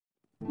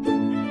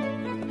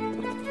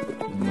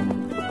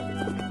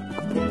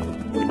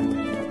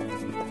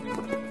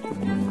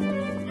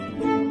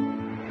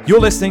You're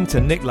listening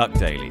to Nick Luck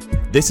Daily.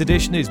 This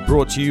edition is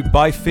brought to you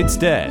by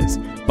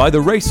FitzDares, by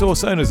the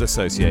Racehorse Owners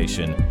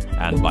Association,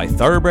 and by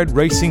Thoroughbred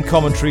Racing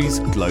Commentary's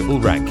Global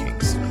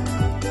Rankings.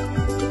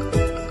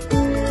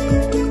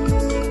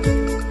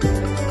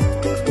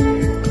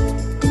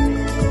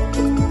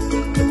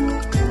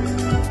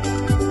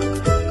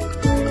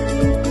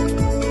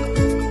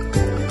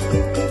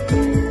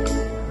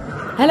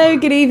 Hello,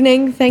 good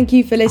evening. Thank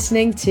you for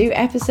listening to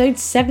episode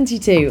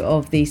 72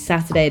 of the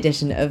Saturday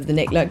edition of the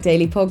Nick Luck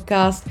Daily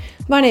podcast.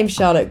 My name's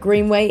Charlotte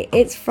Greenway.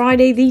 It's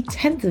Friday the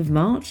 10th of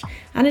March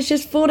and it's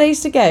just 4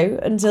 days to go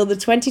until the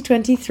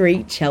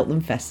 2023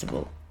 Cheltenham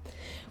Festival.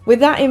 With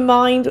that in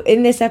mind,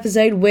 in this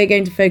episode we're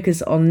going to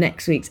focus on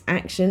next week's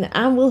action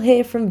and we'll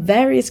hear from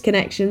various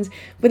connections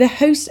with a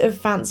host of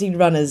fancied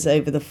runners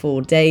over the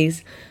 4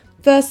 days.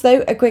 First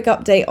though, a quick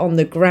update on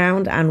the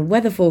ground and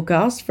weather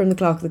forecast from the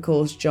Clerk of the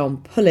Course, John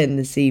Pullen,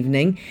 this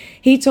evening.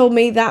 He told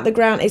me that the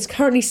ground is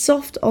currently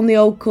soft on the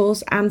old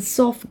course and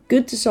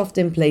good to soft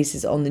in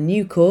places on the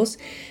new course.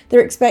 They're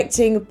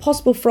expecting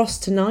possible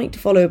frost tonight,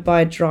 followed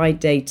by a dry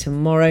day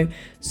tomorrow.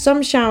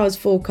 Some showers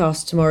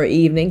forecast tomorrow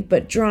evening,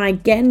 but dry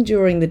again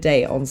during the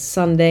day on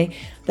Sunday.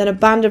 Then a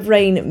band of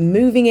rain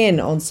moving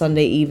in on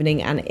Sunday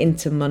evening and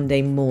into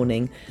Monday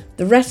morning.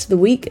 The rest of the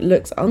week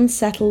looks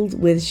unsettled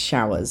with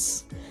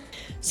showers.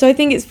 So I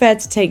think it's fair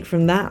to take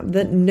from that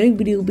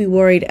nobody will be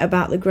worried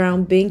about the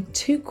ground being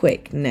too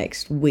quick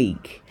next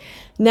week.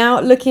 Now,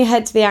 looking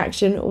ahead to the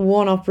action,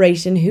 one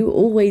operation who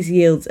always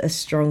yields a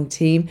strong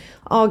team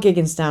are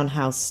Gigginstown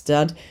House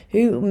Stud,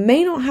 who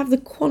may not have the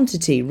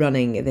quantity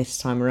running this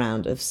time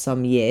around of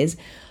some years,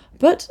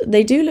 but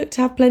they do look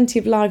to have plenty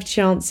of live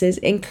chances,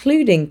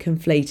 including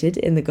Conflated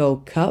in the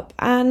Gold Cup.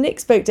 And Nick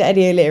spoke to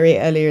Eddie O'Leary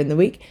earlier in the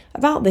week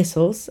about this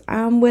horse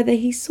and whether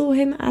he saw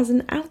him as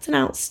an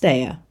out-and-out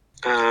stayer.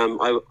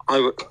 I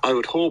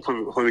would hope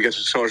when we get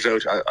it sorted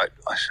out,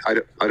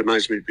 I'd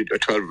imagine it'd be a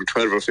 12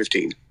 or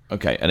 15.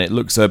 Okay, and it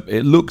looks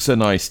a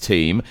nice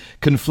team.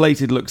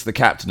 Conflated looks the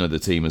captain of the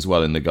team as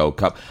well in the Gold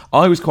Cup.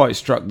 I was quite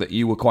struck that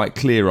you were quite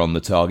clear on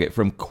the target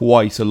from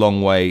quite a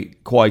long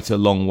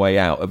way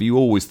out. Have you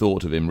always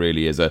thought of him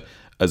really as a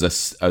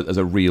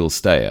real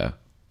stayer?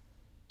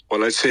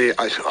 Well, I'd say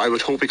I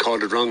would hope he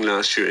called it wrong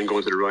last year and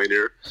going to the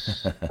Ryanair,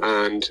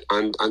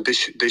 and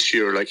this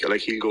year like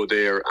he'll go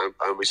there,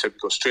 and we said we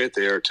go straight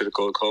there to the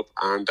Gold Cup,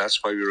 and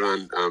that's why we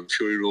ran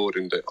Fury Road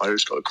in the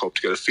Irish Gold Cup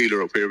to get a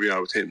feeler of where we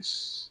are with him.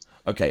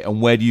 Okay, and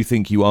where do you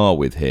think you are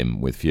with him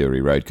with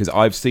Fury Road? Because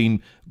I've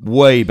seen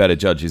way better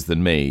judges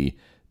than me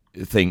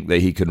think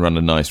that he can run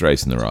a nice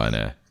race in the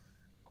Ryanair.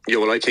 Yeah,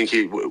 well, we think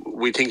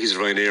he's a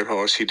Ryanair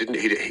horse. He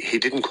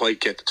didn't quite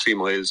get the 3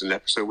 miles in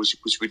Leopardstown, which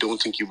we don't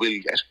think he will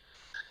get.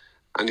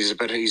 And he's a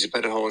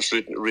better horse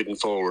ridden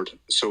forward,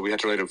 so we had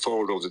to ride him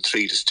forward over the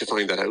 3 to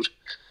find that out,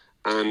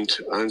 and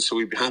so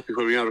we'd be happy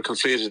where we are.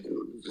 Conflated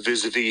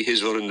vis-a-vis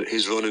his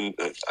running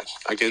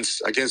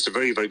against a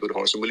very, very good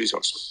horse, and Willie's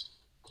horse.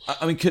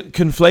 I mean,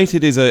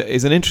 Conflated is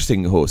an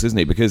interesting horse, isn't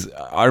he? Because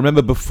I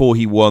remember before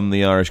he won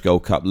the Irish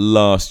Gold Cup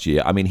last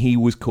year, I mean, he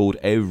was called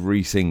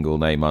every single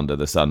name under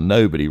the sun.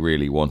 Nobody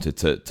really wanted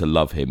to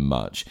love him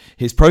much.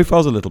 His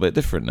profile's a little bit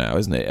different now,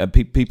 isn't it? And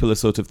people are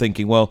sort of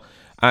thinking, well,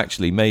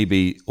 actually,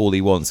 maybe all he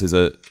wants is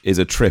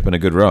a trip and a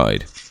good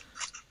ride.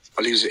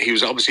 Well, he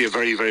was obviously a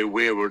very, very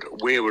wayward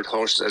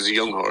horse as a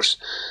young horse,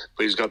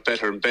 but he's got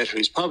better and better.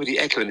 He's probably the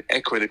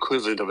equine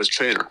equivalent of his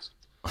trainer.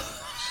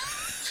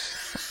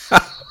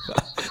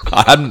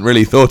 I hadn't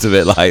really thought of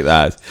it like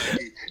that.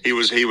 He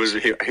works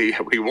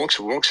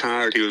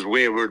hard. He was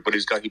wayward, but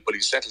he's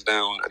settled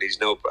down, and he's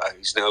now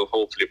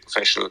hopefully a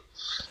professional.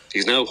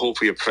 He's now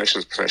hopefully a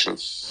professional.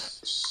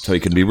 So he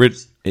can be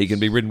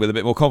ridden with a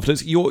bit more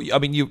confidence. You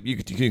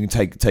can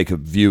take a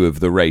view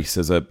of the race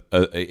as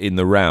in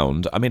the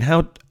round. I mean,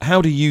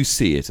 how do you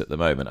see it at the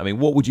moment? I mean,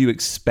 what would you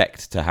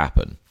expect to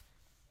happen?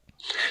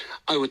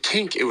 I would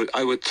think it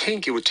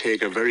would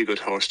take a very good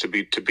horse to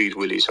beat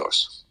Willie's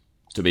horse.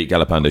 To beat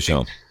Galopin Des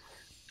Champs.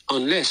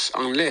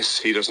 Unless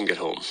he doesn't get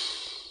home.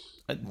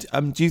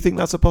 Do you think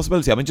that's a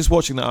possibility? I mean, just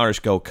watching the Irish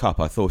Gold Cup,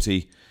 I thought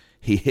he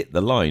hit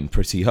the line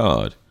pretty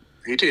hard.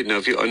 He did. Now,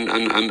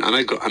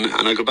 I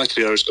go back to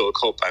the Irish Gold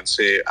Cup and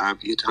say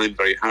he timed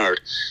very hard.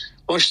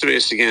 Watch the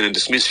race again and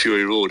dismiss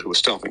Fury Road, who was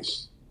stopping.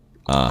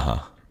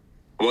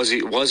 Was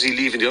he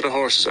leaving the other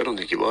horses? I don't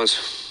think he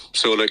was.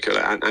 So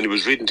and he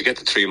was ridden to get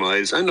the 3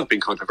 miles. I'm not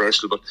being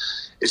controversial, but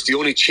it's the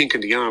only chink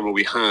in the armour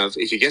we have.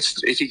 If he gets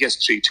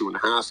 3,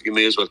 2.5, you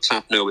may as well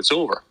clap now. It's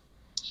over.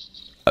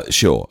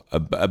 Sure,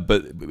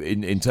 but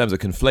in terms of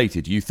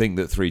Conflated, you think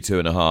that 3,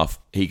 2.5,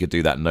 he could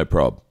do that no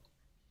prob?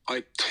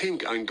 I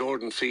think on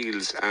Gordon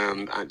Fields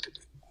and that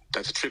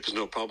the trip is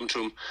no problem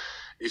to him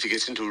if he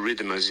gets into a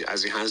rhythm as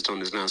he has done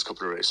his last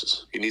couple of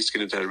races. He needs to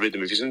get into that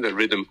rhythm. If he's in that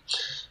rhythm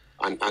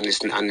and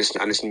listen,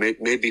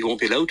 maybe he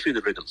won't be allowed to be in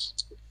the rhythm.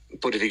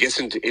 But if he gets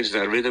into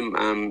that rhythm,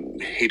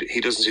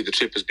 he doesn't see the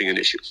trip as being an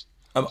issue.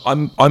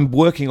 I'm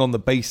working on the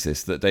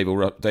basis that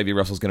Davy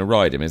Russell's going to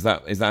ride him. Is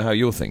that how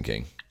you're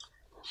thinking?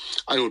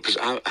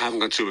 I haven't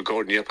gone through with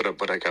Gordon yet,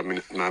 but I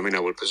mean, I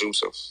would presume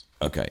so.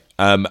 Okay.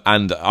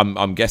 And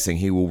I'm guessing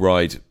he will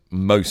ride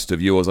most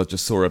of yours. I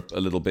just saw a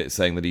little bit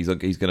saying that he's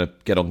going to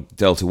get on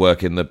Delta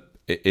work in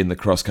the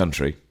cross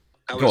country.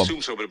 I would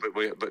assume so, but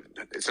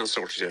it's not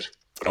sorted yet.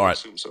 But I would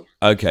assume so.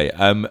 Okay.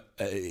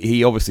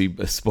 He obviously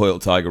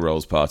spoiled Tiger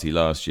Roll's party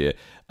last year,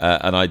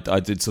 and I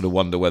did sort of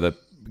wonder whether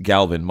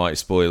Galvin might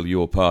spoil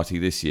your party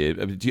this year.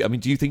 Do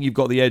you think you've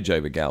got the edge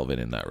over Galvin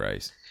in that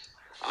race?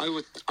 I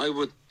would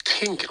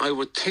think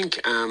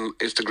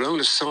if the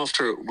ground is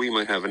softer, we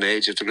might have an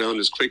edge. If the ground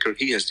is quicker,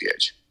 he has the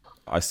edge.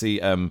 I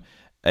see.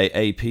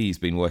 AP's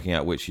been working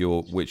out which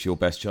your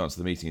best chance of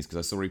the meeting is, because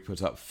I saw he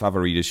put up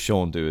Favoritas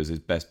Chandu as his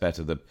best bet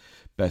of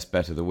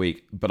the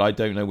week, but I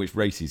don't know which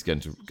race he's going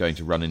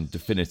to run in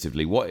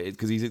definitively. What,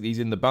 because he's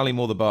in the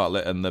Ballymore, the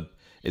Bartlett, and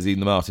is he in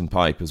the Martin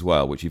Pipe as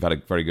well, which you've had a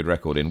very good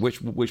record in.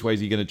 Which way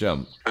is he going to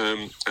jump?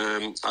 I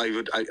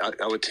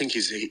would think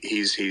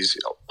he's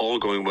all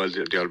going well,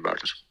 the old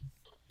Bartlett.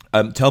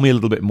 Tell me a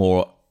little bit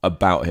more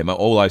about him.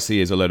 All I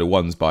see is a load of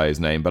ones by his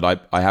name, but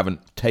I haven't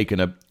taken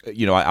I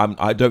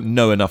don't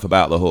know enough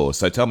about the horse.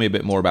 So tell me a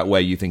bit more about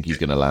where you think he's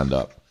going to land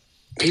up.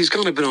 He's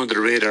gone a bit under the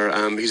radar.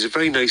 He's a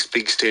very nice,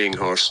 big staying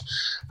horse,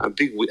 a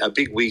big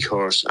weak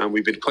horse, and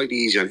we've been quite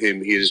easy on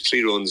him. He has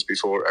 3 runs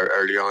before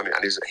early on,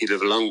 and he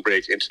did a long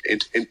break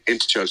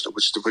into Cheltenham,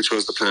 which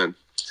was the plan.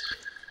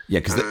 Yeah,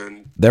 because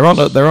there aren't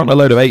a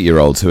load of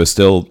 8-year-olds who are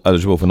still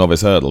eligible for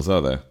novice hurdles,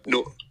 are there?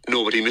 No,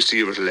 but he missed a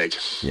year with a leg.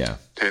 Yeah.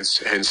 Hence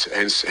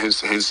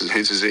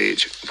his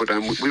age. But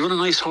we run a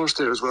nice horse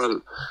there as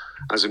well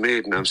as a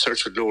maiden.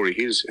 Search for Glory.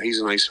 He's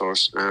a nice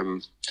horse.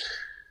 Minetta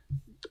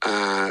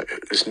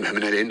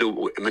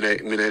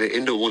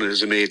Indo won it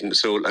as a maiden,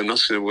 so I'm not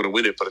saying I'm going to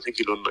win it, but I think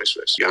he'll run a nice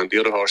race. Yeah, and the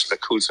other horse, the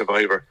Cool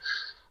Survivor,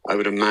 I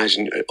would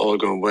imagine all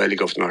going well, he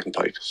go for the Martin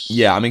Pipe.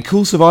 Yeah, I mean,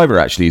 Cool Survivor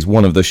actually is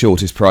one of the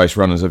shortest price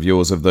runners of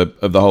yours of the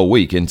whole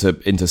week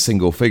into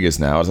single figures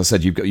now. As I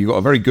said, you've got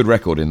a very good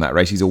record in that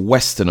race. He's a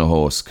Westerner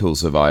horse, Cool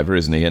Survivor,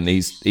 isn't he? And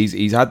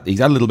he's had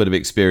a little bit of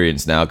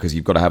experience now, because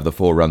you've got to have the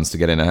 4 runs to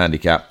get in a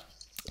handicap.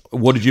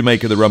 What did you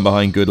make of the run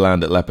behind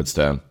Goodland at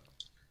Leopardstown?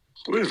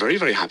 We were very,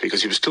 very happy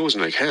because he was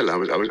closing like hell. I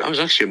was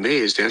actually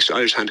amazed. The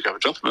Irish handicap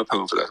dropped him a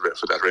pound for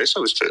that race.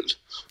 I was thrilled.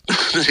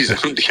 He's a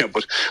handicap,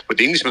 but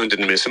the Englishman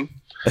didn't miss him.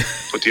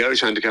 But the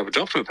Irish handicap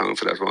dropped him a pound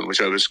for that run,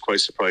 which I was quite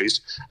surprised,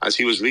 as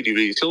he was really,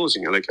 really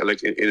closing. Like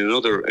in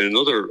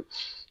another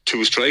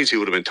 2 strides, he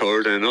would have been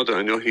third, and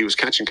I know he was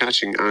catching,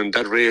 and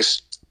that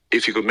race,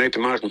 if you could make the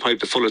Martin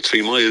Pipe the full of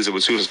 3 miles, it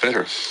would suit us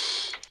better.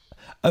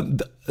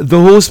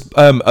 The horse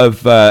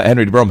of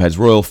Henry de Bromhead's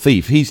Royal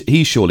Thief,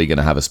 he's surely going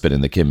to have a spin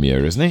in the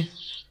Kinmure, isn't he?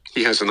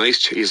 He has a nice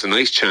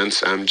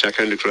chance. Jack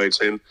Hendricks rides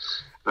in.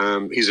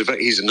 He's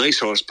a nice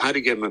horse.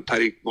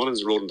 Paddy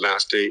Mullins rode him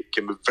last day.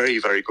 Gave him a very,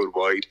 very good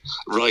ride.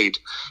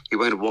 He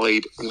went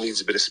wide. He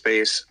needs a bit of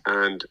space,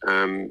 and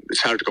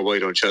it's hard to go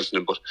wide on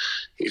Cheltenham. But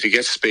if he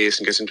gets space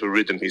and gets into a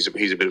rhythm, he's a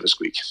bit of a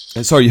squeak.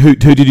 Sorry, who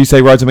did you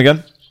say rides him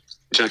again?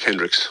 Jack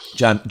Hendricks.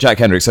 Jack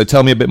Hendricks. So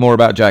tell me a bit more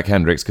about Jack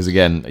Hendricks, because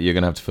again, you're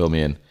going to have to fill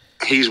me in.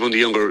 He's one of the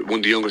younger. The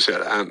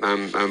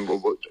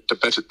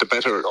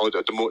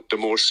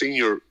more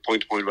senior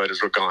point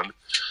riders are gone.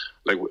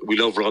 Like, we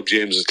love Rob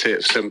James's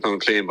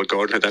 7-pound claim, but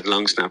Gordon had that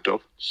long snapped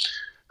up.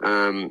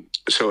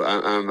 So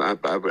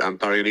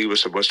Barry O'Neill was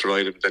supposed to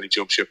ride him, then he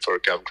jumped ship for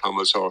Gavin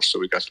Cromwell's horse. So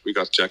we got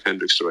Jack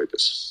Hendricks to ride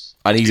this.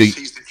 And he's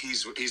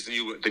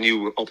the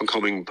new up and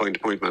coming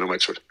point man in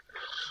Wexford.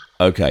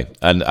 Okay,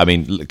 and I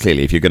mean,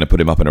 clearly, if you're going to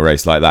put him up in a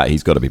race like that,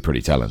 he's got to be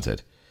pretty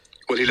talented.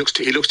 Well, he looks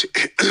to be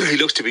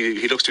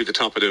the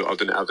top of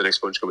the next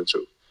bunch coming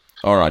through.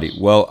 Alrighty.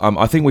 Well,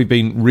 I think we've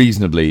been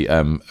reasonably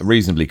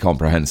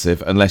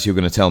comprehensive, unless you're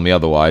going to tell me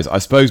otherwise. I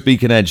suppose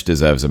Beacon Edge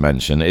deserves a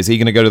mention. Is he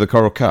going to go to the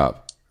Coral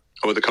Cup?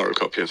 Oh, the Coral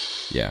Cup, yeah.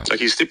 Yeah.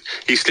 Like, he's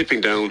slipping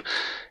down.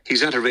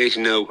 He's at a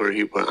rating now where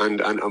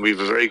and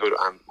we've a very good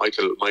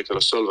Michael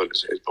O'Sullivan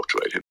is booked to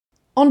ride him.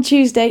 On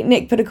Tuesday,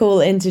 Nick put a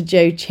call into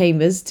Joe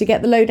Chambers to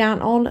get the lowdown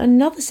on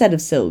another set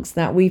of silks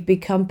that we've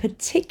become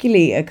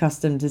particularly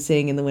accustomed to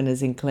seeing in the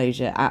winners'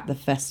 enclosure at the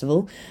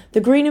festival,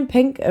 the green and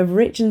pink of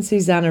Rich and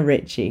Susanna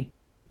Ritchie.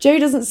 Joe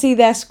doesn't see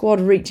their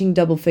squad reaching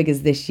double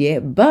figures this year,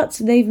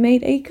 but they've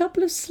made a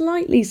couple of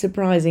slightly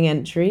surprising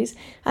entries,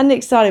 and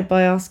Nick started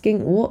by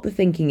asking what the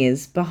thinking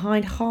is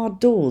behind Hard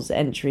Door's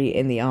entry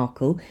in the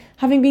Arkle,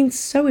 having been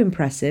so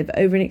impressive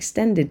over an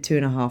extended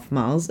 2.5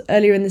 miles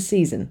earlier in the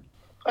season.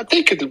 I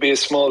think it'll be a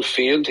small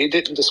field. He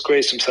didn't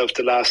disgrace himself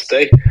the last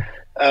day.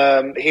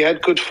 He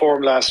had good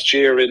form last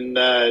year in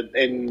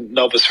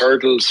novice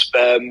hurdles,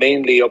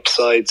 mainly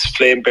upsides,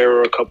 Flame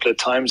Bearer a couple of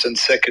times, and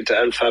second to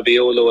El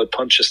Fabiolo at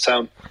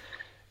Punchestown.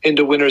 In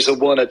the winners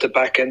of 1 at the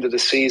back end of the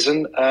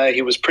season,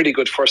 he was pretty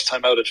good first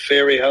time out at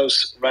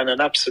Fairyhouse, ran an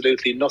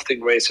absolutely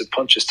nothing race at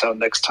Punchestown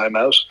next time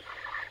out.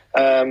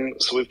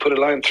 So we've put a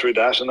line through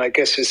that, and I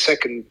guess his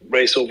second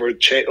race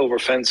over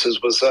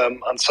fences was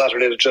on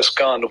Saturday that just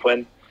gone,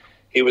 when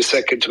he was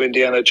second to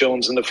Indiana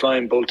Jones in the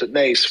Flying Bolt at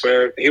Naas,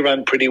 where he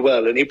ran pretty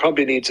well, and he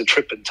probably needs a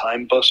trip in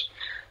time, but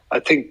I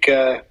think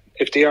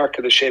if the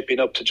Arkle is shaping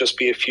up to just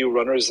be a few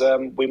runners,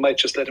 we might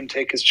just let him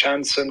take his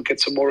chance and get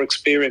some more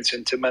experience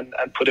into him and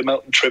put him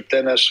out and trip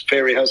then at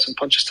Fairyhouse in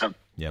Punchestown.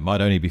 Yeah, might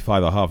only be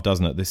 5.5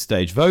 dozen at this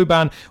stage.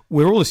 Vauban,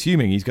 we're all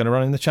assuming he's going to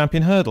run in the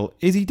Champion Hurdle.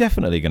 Is he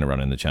definitely going to run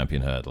in the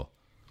Champion Hurdle?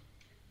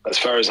 As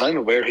far as I'm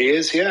aware, he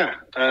is, yeah.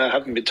 I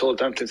haven't been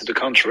told anything to the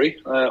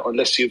contrary,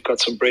 unless you've got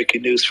some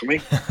breaking news for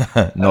me.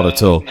 Not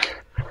at all.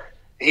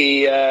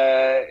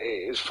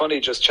 It's funny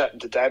just chatting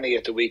to Danny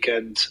at the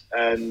weekend,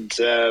 and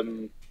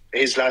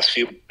his last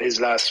few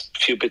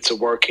bits of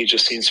work, he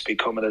just seems to be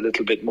coming a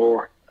little bit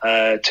more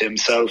to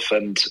himself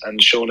and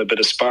showing a bit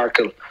of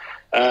sparkle.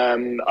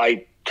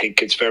 I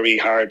think it's very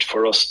hard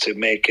for us to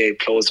make a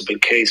plausible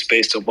case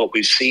based on what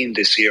we've seen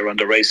this year on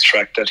the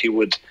racetrack that he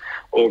would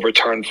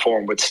overturn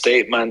form with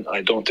Stateman.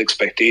 I don't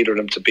expect either of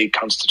them to beat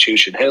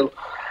Constitution Hill.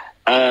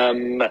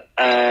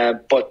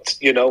 But,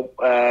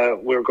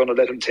 we're going to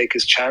let him take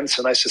his chance,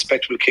 and I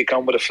suspect we'll kick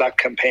on with a flat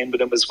campaign with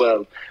him as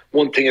well.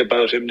 One thing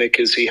about him, Nick,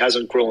 is he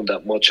hasn't grown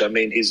that much. I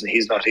mean,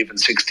 he's not even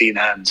 16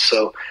 hands,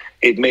 so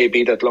it may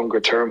be that longer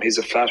term he's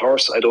a flat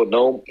horse. I don't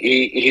know.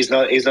 He's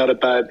not a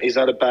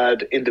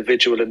bad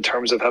individual in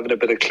terms of having a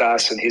bit of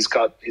class, and he's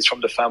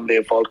from the family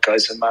of Vault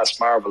Guys and Mass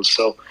Marvel,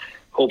 so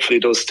hopefully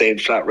those staying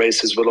flat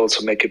races will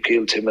also make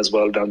appeal to him as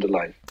well down the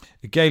line.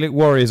 Gaelic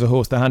Warrior is a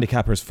horse the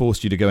handicapper has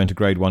forced you to go into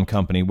Grade 1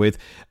 company with.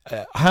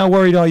 How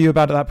worried are you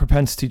about that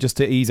propensity just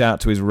to ease out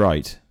to his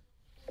right?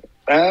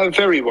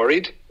 Very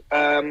worried,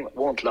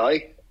 won't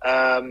lie.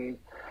 And,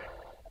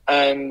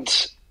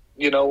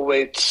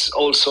 it's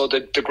also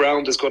the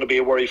ground is going to be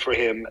a worry for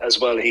him as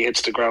well. He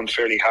hits the ground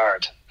fairly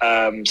hard.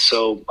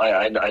 So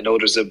I know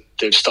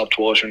they've stopped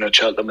watering at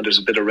Cheltenham and there's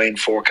a bit of rain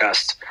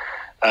forecast.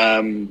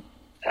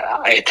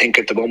 I think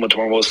at the moment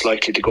we're most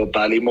likely to go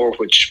Ballymore,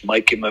 which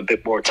might give him a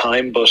bit more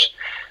time. But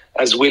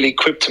as Willie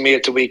quipped to me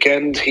at the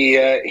weekend, he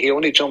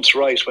only jumps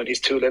right when he's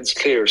 2 lengths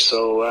clear.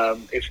 So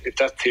if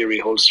that theory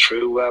holds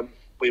true,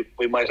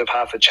 we might have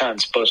half a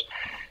chance. But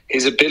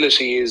his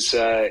ability is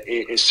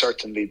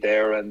certainly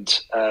there. And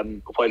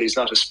while he's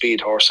not a speed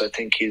horse, I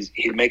think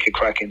he'll make a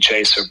cracking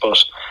chaser. But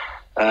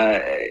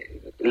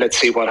let's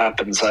see what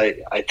happens.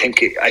 I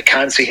think I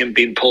can't see him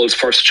being Paul's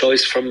first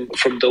choice from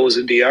those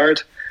in the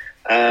yard.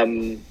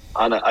 And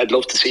I'd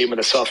love to see him in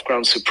a soft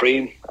ground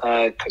supreme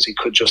because he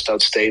could just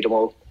outstay them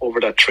all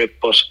over that trip,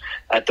 but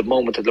at the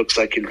moment it looks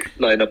like he'll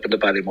line up in the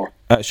Ballymore.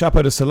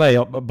 Chapeau de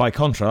Soleil, by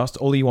contrast,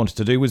 all he wanted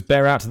to do was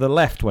bear out to the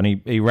left when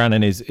he ran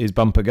in his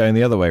bumper going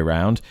the other way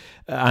round,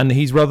 and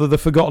he's rather the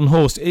forgotten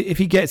horse. If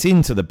he gets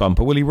into the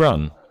bumper, will he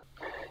run?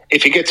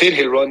 If he gets in,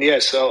 he'll run,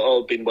 yes,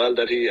 all being well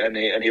that he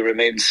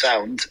remains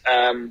sound.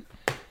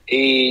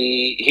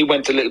 He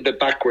went a little bit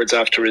backwards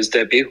after his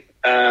debut.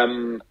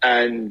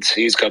 And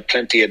he's got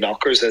plenty of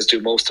knockers, as do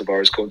most of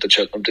ours going to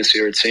Cheltenham this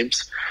year, it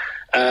seems.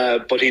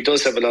 But he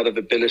does have a lot of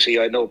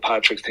ability. I know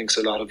Patrick thinks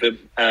a lot of him,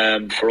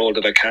 for all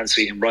that I can't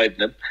see him riding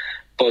him.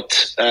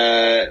 But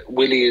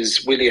Willie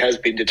has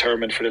been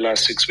determined for the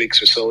last 6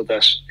 weeks or so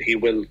that he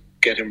will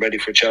get him ready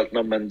for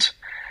Cheltenham, and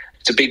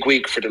it's a big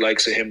week for the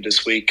likes of him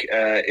this week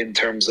in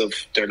terms of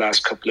their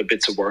last couple of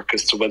bits of work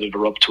as to whether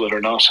they're up to it or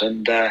not.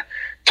 And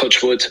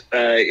touch wood,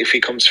 if he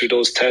comes through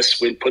those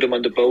tests, we'll put him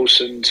on the boat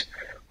and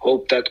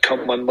hope that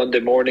come on Monday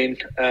morning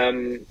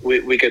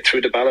we get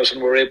through the ballot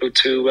and we're able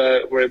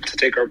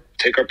to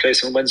take our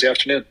place on Wednesday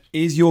afternoon.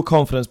 Is your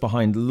confidence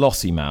behind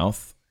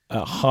Lossiemouth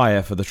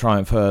higher for the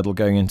Triumph Hurdle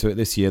going into it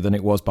this year than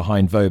it was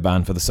behind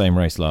Vauban for the same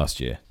race last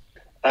year?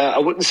 I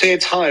wouldn't say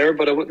it's higher,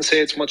 but I wouldn't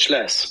say it's much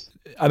less.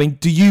 I mean,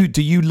 do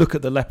you look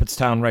at the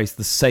Leopardstown race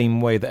the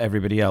same way that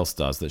everybody else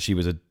does, that she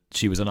was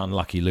an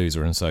unlucky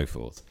loser and so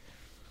forth?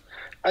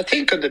 I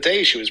think on the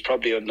day she was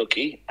probably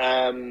unlucky.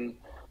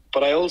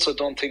 But I also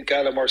don't think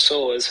Gala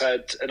Marceau has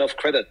had enough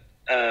credit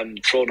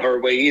thrown her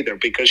way either,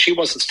 because she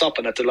wasn't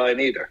stopping at the line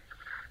either.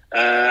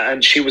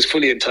 And she was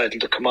fully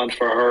entitled to come on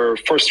for her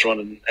first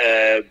run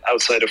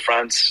outside of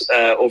France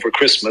over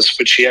Christmas,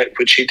 which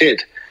she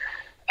did.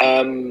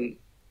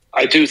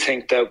 I do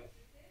think that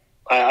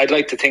I'd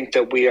like to think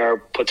that we are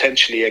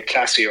potentially a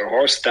classier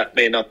horse. That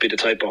may not be the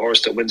type of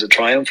horse that wins a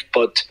Triumph,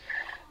 but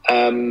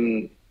I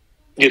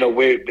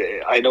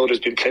know there's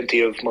been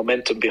plenty of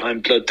momentum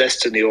behind Blood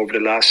Destiny over the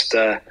last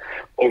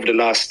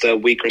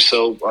week or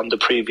so on the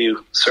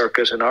preview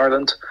circuit in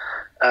Ireland.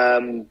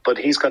 But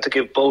he's got to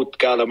give both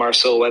Gala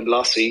Marceau and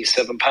Lossie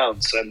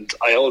 £7. And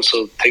I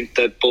also think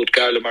that both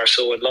Gala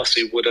Marceau and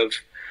Lossie would have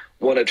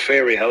won at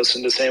Fairyhouse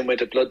in the same way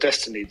that Blood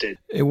Destiny did.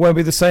 It won't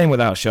be the same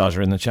without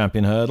Sharjah in the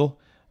Champion Hurdle.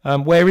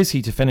 Where is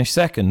he to finish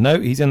second? No,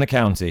 he's in the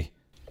county.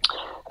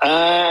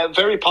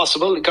 Very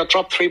possible. He got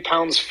dropped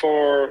 £3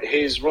 for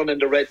his run in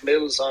the Red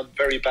Mills on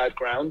very bad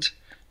ground,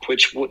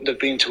 which wouldn't have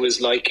been to his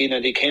liking,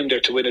 and he came there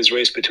to win his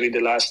race between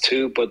the last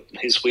two, but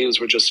his wheels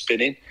were just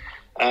spinning.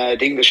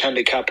 The English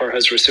handicapper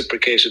has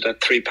reciprocated that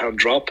 £3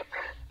 drop.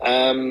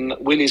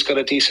 Willie's got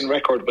a decent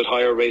record with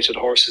higher rated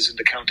horses in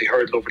the county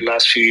hurdle over the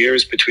last few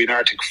years, between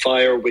Arctic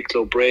Fire,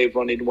 Wicklow Brave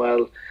running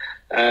well,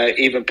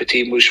 even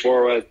Petit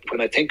Mouchoir,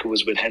 when I think it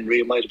was with Henry,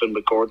 it might have been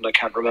with Gordon, I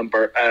can't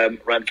remember,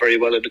 ran very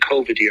well in the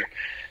COVID year.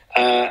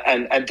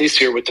 And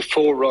this year, with the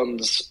 4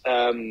 runs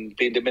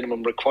being the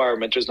minimum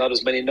requirement, there's not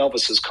as many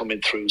novices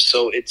coming through.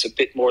 So it's a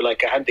bit more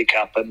like a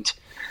handicap. And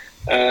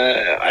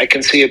I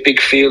can see a big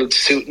field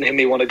suiting him.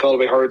 He won a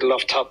Galway hurdle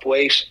off top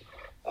weight.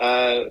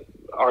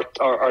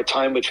 Our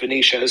time with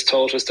Venetia has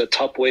taught us that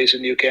top weight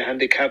in UK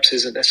handicaps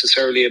isn't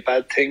necessarily a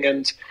bad thing.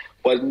 And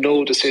while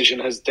no decision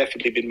has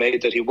definitely been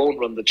made that he won't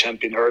run the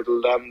champion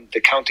hurdle,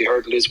 the county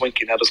hurdle is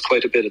winking at us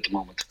quite a bit at the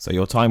moment. So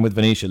your time with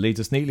Venetia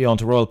leads us neatly on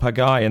to Royal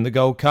Pagaille in the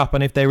Gold Cup.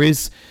 And if there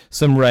is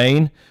some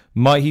rain,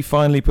 might he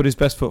finally put his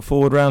best foot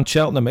forward round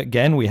Cheltenham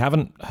again? We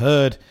haven't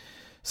heard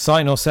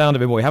sight nor sound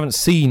of him, or we haven't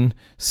seen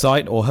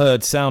sight or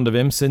heard sound of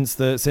him since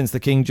the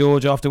King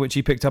George, after which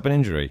he picked up an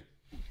injury.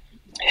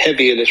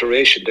 Heavy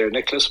alliteration there,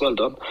 Nicholas. Well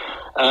done.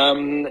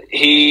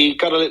 He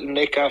got a little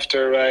nick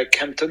after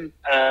Kempton.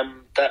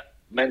 That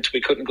meant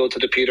we couldn't go to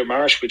the Peter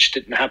Marsh, which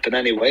didn't happen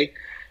anyway.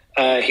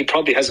 He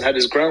probably hasn't had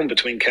his ground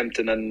between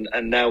Kempton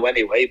and now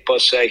anyway,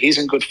 but he's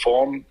in good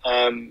form.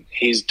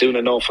 He's doing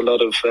an awful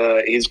lot of...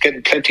 he's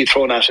getting plenty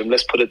thrown at him,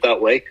 let's put it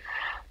that way.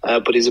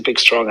 But he's a big,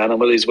 strong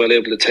animal. He's well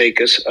able to take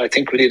it. I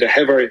think we need a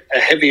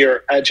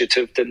heavier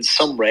adjective than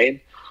some rain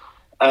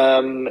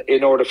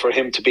in order for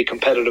him to be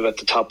competitive at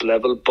the top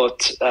level.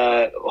 But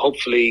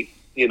hopefully,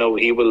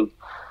 he will...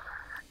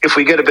 If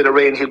we get a bit of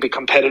rain, he'll be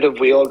competitive.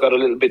 We all got a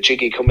little bit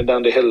jiggy coming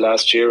down the hill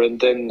last year, and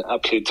then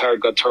Absolute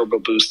Tard got turbo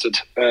boosted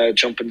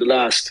jumping the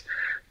last.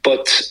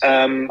 But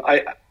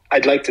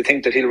I'd like to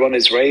think that he'll run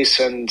his race,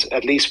 and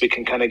at least we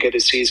can kind of get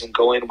his season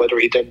going, whether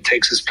he then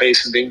takes his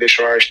place in the English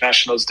or Irish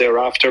Nationals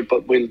thereafter.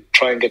 But we'll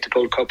try and get the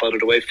Gold Cup out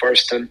of the way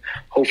first, and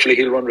hopefully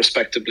he'll run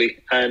respectably.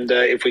 And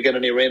if we get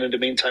any rain in the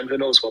meantime, who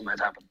knows what might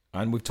happen.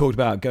 And we've talked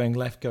about going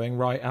left, going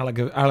right,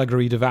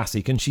 Allegory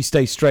Devassi. Can she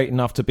stay straight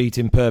enough to beat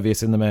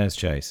Impervious in the mare's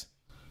chase?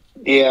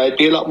 Yeah, I'd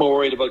be a lot more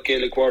worried about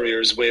Gaelic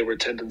Warrior's wayward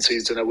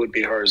tendencies than I would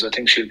be hers. I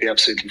think she'll be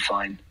absolutely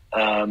fine.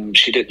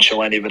 She didn't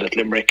show any of it at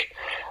Limerick.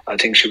 I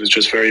think she was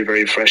just very,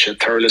 very fresh at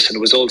Thurles, and it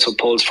was also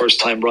Paul's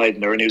first time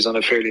riding her, and he was on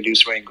a fairly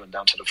loose rein going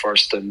down to the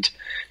first, and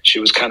she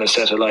was kind of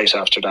set alight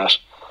after that.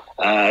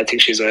 I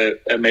think she's a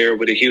mare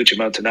with a huge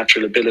amount of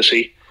natural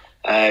ability.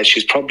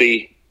 She's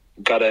probably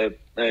got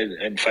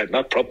in fact,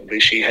 not probably,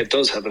 she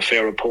does have a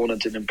fair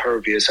opponent in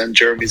Impervious and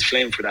Jeremy's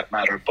Flame for that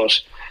matter,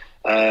 but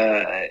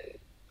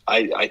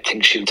I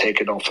think she'll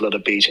take an awful lot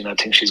of beating. I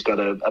think she's got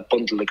a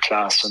bundle of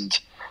class, and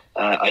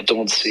I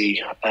don't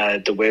see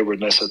the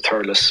waywardness of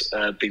Thurles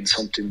being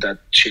something that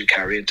she'll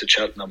carry into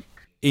Cheltenham.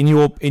 In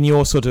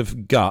your sort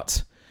of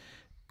gut,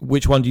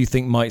 which one do you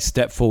think might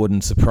step forward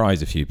and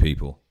surprise a few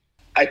people?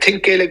 I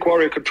think Gaelic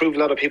Warrior could prove a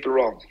lot of people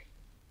wrong.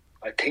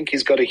 I think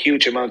he's got a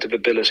huge amount of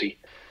ability.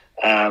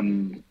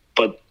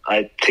 But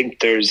I think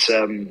there's...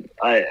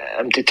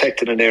 I'm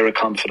detecting an air of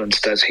confidence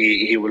that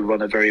he will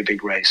run a very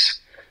big race.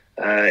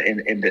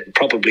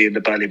 Probably in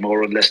the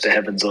Ballymore, unless the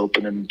heavens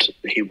open and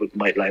he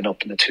might line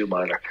up in a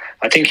 2-miler.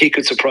 I think he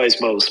could surprise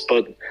most,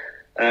 but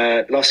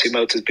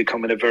Lossiemouth is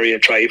becoming a very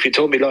attractive. If you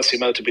told me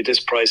Lossiemouth would be this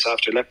price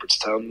after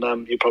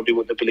Leopardstown, you probably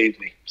wouldn't have believed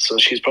me. So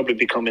she's probably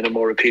becoming a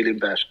more appealing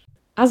bet.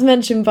 As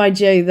mentioned by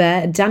Joe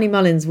there, Danny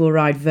Mullins will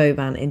ride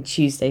Vauban in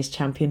Tuesday's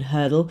Champion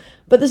Hurdle,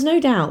 but there's no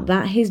doubt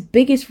that his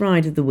biggest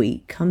ride of the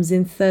week comes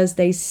in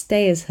Thursday's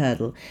Stayers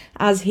Hurdle,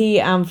 as he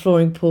and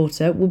Flooring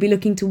Porter will be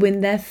looking to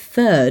win their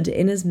 3rd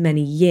in as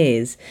many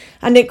years.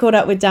 And Nick caught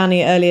up with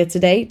Danny earlier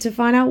today to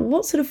find out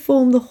what sort of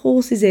form the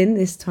horse is in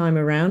this time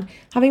around,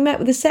 having met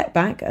with a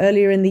setback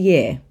earlier in the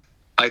year.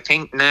 I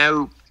think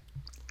now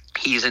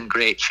he's in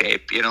great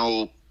shape.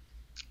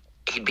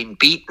 He'd been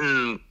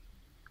beaten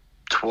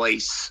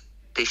twice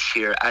this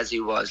year as he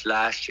was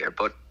last year,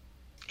 but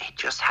he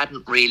just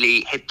hadn't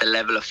really hit the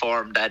level of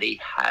form that he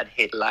had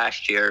hit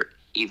last year,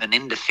 even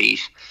in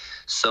defeat.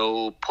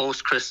 So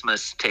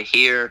post-Christmas, to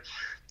hear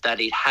that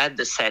he'd had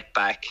the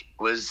setback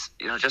was,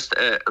 just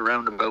a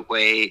roundabout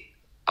way.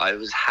 I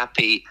was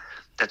happy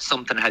that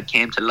something had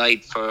came to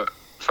light for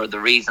the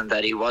reason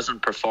that he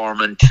wasn't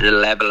performing to the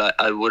level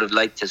I would have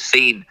liked to have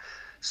seen.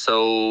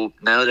 So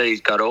now that he's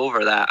got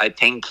over that, I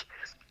think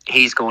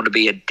he's going to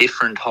be a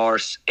different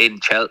horse in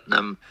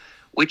Cheltenham,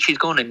 which he's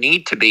going to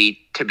need to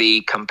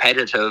be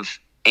competitive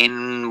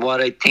in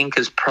what I think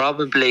is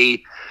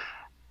probably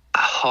a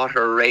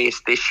hotter race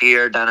this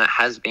year than it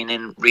has been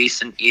in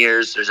recent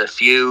years. There's a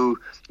few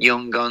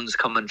young guns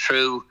coming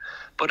through,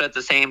 but at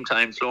the same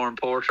time, Flooring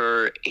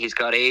Porter, he's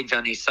got age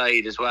on his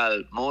side as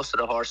well. Most of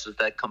the horses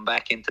that come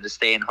back into the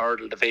staying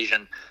hurdle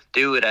division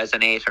do it as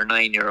an 8 or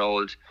 9 year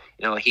old.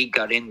 He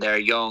got in there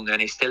young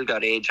and he's still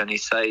got age on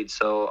his side,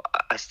 so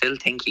I still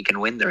think he can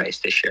win the race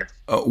this year.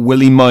 Will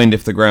he mind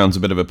if the ground's a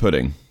bit of a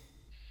pudding?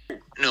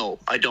 No,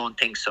 I don't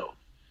think so.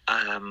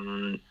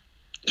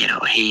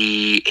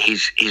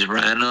 He's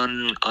ran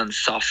on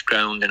soft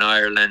ground in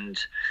Ireland.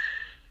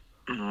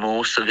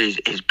 Most of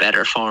his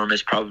better form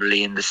is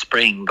probably in the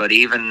spring, but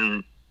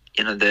even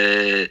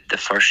the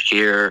first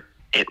year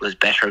it was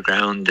better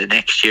ground. The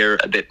next year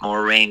a bit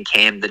more rain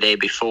came. The day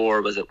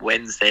before was it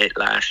Wednesday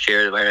last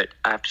year where it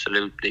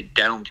absolutely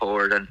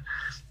downpoured, and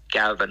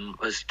Gavin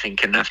was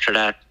thinking after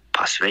that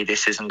possibly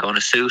this isn't going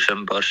to suit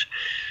him, but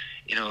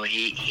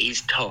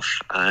he's tough,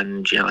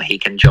 and he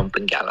can jump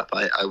and gallop.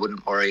 I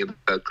wouldn't worry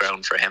about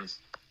ground for him.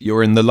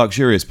 You're in the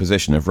luxurious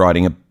position of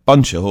riding a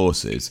bunch of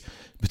horses,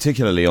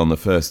 particularly on the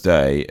first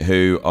day,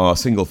 who are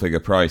single-figure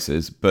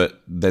prices,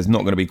 but there's not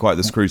going to be quite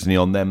the scrutiny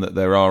on them that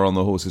there are on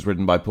the horses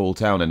ridden by Paul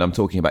Townend. I'm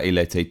talking about Il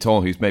Était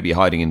Temps, who's maybe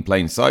hiding in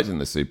plain sight in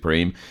the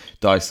Supreme,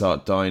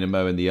 Dysart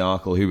Dynamo in the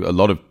Arkle, who a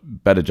lot of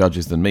better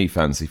judges than me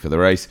fancy for the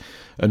race,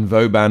 and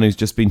Vauban, who's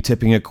just been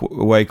tipping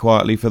away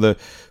quietly for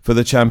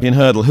the Champion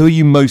Hurdle. Who are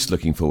you most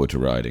looking forward to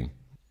riding?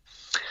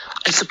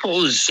 I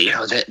suppose,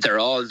 they're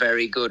all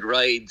very good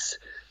rides.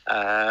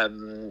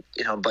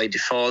 By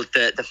default,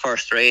 the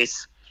first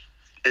race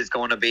is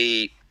going to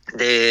be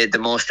the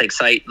most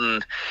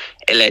exciting.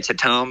 Il Était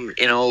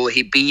Temps,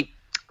 he beat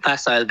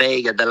Facile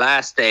Vega the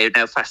last day.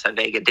 Now Facile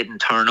Vega didn't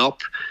turn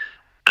up,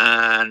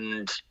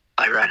 and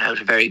I ran out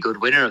a very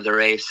good winner of the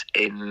race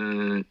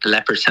in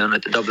Leopardstown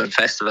at the Dublin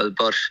Festival.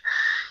 But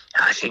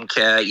I think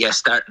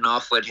starting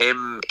off with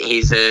him,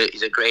 he's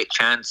a great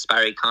chance.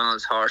 Barry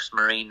Connell's horse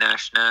Marine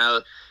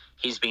Nationale,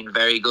 he's been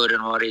very good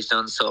in what he's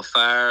done so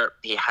far.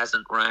 He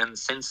hasn't ran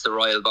since the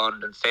Royal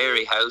Bond and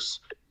Fairy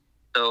House.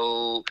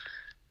 So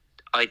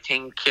I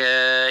think,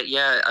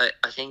 I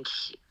think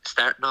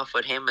starting off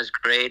with him is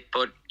great.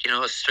 But,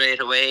 straight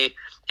away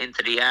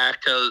into the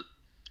Arkle,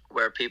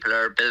 where people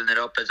are building it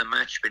up as a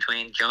match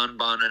between John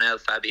Bon and El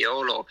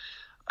Fabiolo.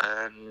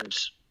 And,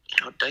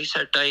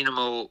 Dysart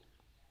Dynamo,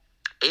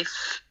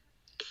 if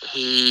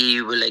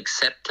he will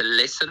accept to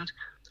listen,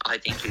 I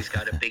think he's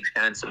got a big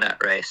chance in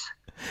that race.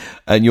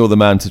 And you're the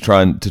man to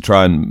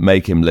try and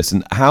make him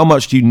listen. How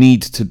much do you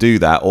need to do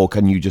that, or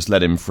can you just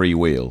let him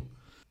freewheel?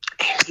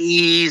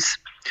 He's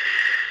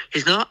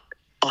not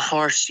a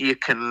horse you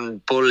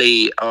can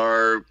bully,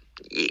 or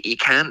you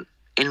can't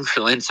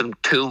influence him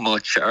too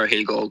much, or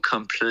he'll go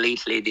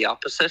completely the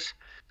opposite.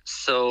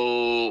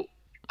 So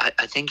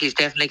I think he's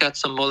definitely got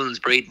some Mullins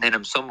breeding in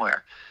him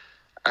somewhere.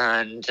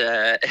 And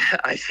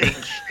I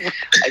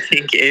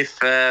think if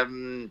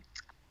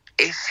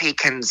he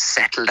can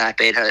settle that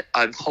bit,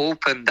 I'm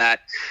hoping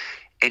that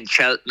in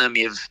Cheltenham,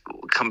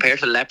 compared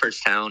to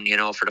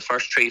Leopardstown, for the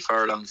first 3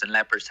 furlongs in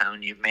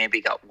Leopardstown, you've maybe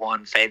got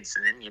one fence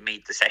and then you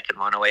meet the second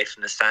one away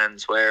from the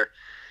stands, where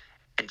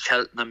in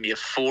Cheltenham you have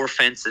 4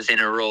 fences in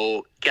a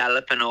row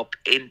galloping up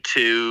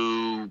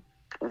into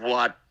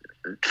what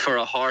for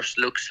a horse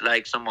looks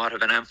like somewhat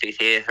of an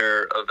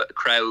amphitheatre of a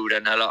crowd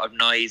and a lot of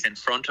noise in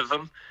front of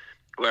him,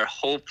 where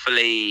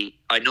hopefully,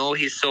 I know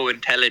he's so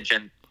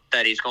intelligent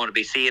that he's going to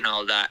be seeing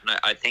all that, and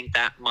I think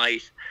that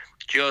might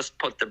just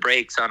put the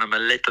brakes on him a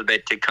little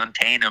bit to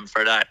contain him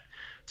for that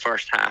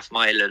first half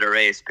mile of the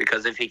race,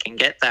 because if he can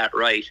get that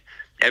right,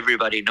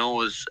 everybody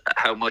knows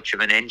how much of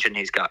an engine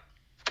he's got.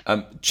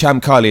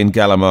 Champ Kylie and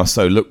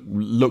Galamarceau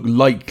look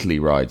likely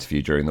rides for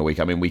you during the week.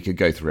 I mean, we could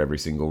go through every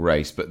single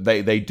race, but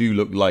they do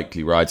look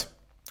likely rides.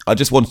 I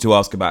just wanted to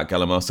ask about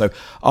Galamarceau.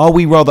 Are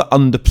we rather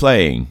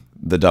underplaying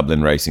the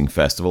Dublin Racing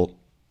Festival,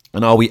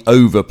 and are we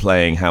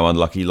overplaying how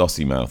unlucky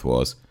Lossiemouth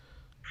was?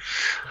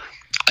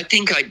 I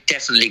think I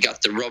definitely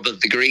got the rub of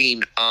the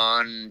green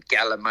on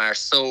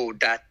Galamarceau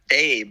that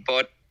day,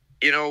 but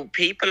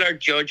people are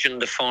judging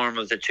the form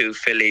of the 2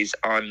 fillies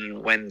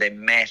on when they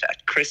met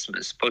at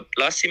Christmas. But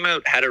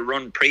Lossiemouth had a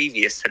run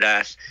previous to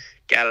that.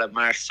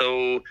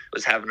 Galamarceau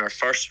was having her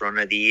first run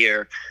of the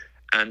year,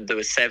 and there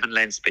was 7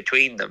 lengths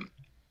between them.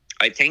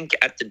 I think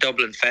at the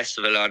Dublin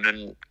Festival, on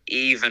an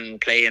even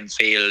playing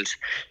field,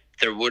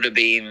 there would have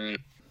been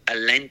a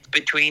length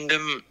between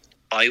them.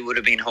 I would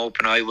have been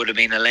hoping I would have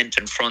been a length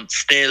in front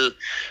still,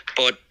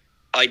 but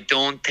I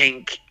don't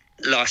think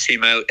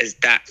Lossiemouth is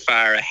that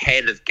far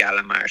ahead of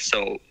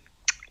Galamarceau.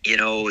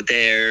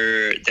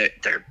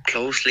 They're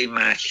closely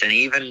matched, and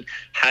even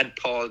had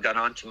Paul got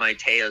onto my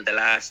tail the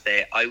last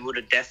day, I would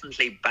have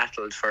definitely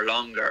battled for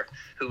longer.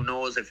 Who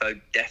knows if I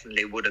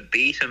definitely would have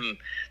beat him?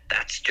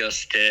 That's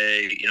just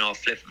a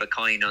flip of a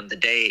coin on the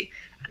day.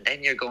 And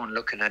then you're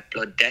looking at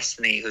Blood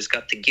Destiny, who's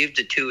got to give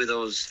the 2 of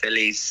those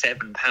fillies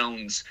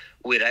 £7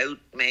 without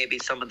maybe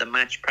some of the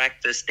match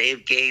practice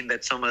they've gained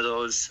at some of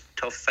those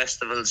tough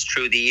festivals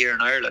through the year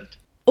in Ireland.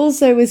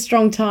 Also with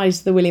strong ties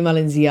to the Willie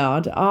Mullins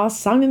yard are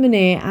Simon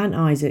Munir and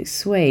Isaac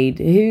Swade,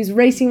 whose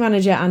racing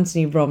manager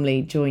Anthony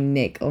Bromley joined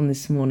Nick on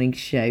this morning's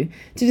show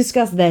to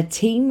discuss their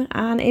team,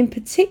 and in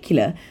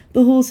particular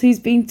the horse who's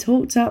been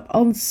talked up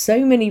on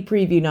so many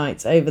preview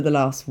nights over the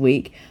last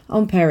week,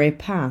 Ampere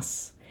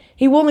Pass.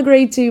 He won the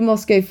Grade 2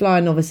 Moscow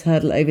Flyer Novice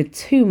Hurdle over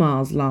 2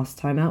 miles last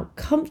time out,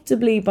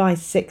 comfortably by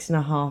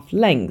 6.5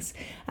 lengths.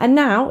 And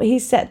now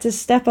he's set to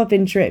step up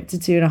in trip to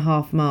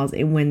 2.5 miles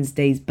in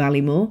Wednesday's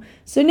Ballymore.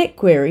 So Nick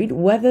queried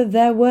whether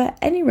there were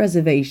any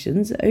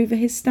reservations over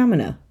his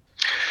stamina.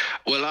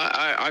 Well,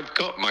 I've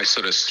got my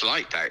sort of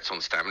slight doubts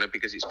on stamina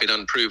because it's been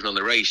unproven on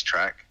the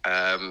racetrack.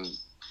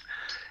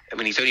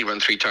 He's only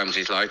run 3 times in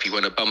his life. He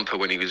won a bumper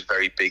when he was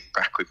very big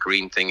backward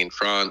green thing in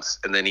France,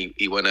 and then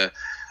he won a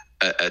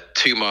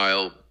 2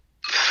 mile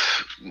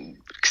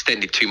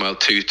extended 2 mile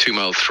 2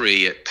 mile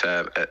 3 at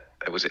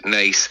was it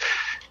Naas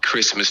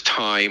Christmas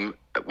time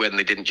when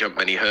they didn't jump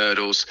many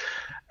hurdles.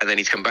 and then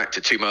he's come back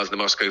to 2 miles in the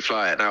Moscow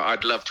Flyer. Now,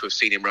 I'd love to have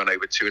seen him run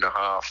over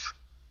 2.5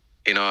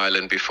 in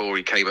Ireland before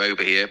he came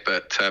over here,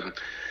 but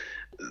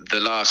the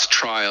last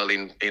trial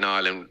in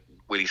Ireland,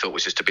 Willie thought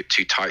was just a bit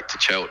too tight to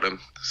Cheltenham.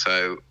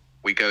 So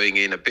we're going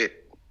in a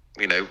bit,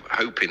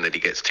 hoping that he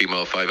gets 2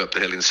 mile 5 up the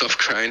hill in soft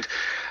ground.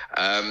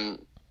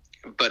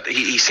 But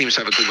he seems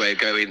to have a good way of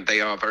going.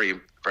 They are very,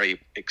 very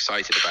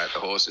excited about the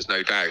horse, there's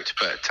no doubt.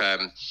 But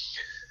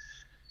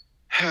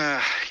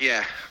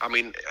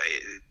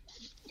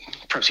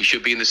perhaps he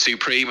should be in the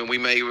Supreme, and we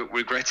may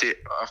regret it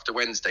after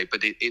Wednesday.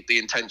 But the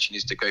intention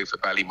is to go for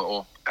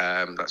Ballymore.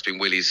 That's been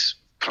Willie's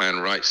plan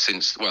right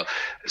since,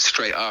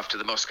 straight after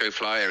the Moscow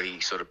Flyer. He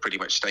sort of pretty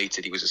much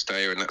stated he was a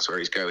stayer, and that's where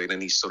he's going, and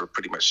he's sort of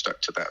pretty much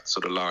stuck to that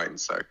sort of line.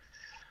 So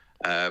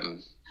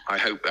I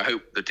hope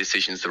the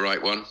decision's the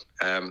right one.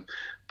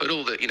 But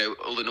all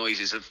the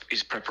noises of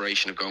his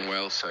preparation have gone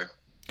well. So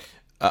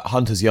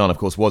Hunter's Yarn, of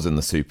course, was in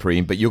the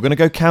Supreme, but you're going to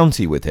go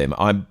county with him.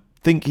 I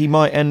think he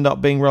might end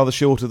up being rather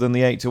shorter than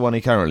the 8-1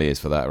 he currently is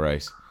for that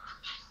race.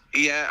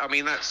 Yeah, I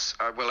mean, that's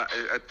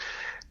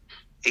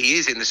he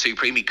is in the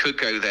Supreme. He could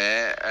go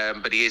there,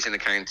 but he is in the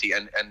county.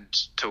 And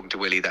talking to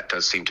Willie, that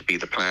does seem to be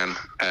the plan.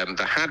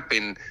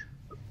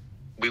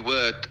 We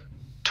were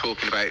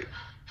talking about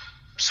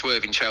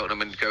swerving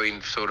Cheltenham and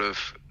going sort of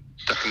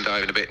duck and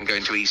diving a bit and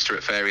going to Easter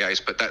at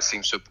Fairyhouse, but that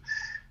seems to,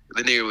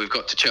 the nearer we've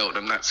got to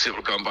Cheltenham, that's sort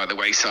of gone by the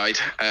wayside.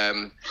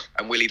 And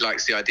Willie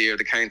likes the idea of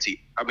the county.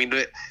 I mean,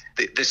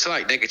 the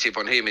slight negative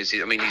on him is,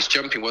 his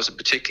jumping wasn't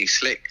particularly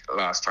slick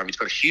last time. He's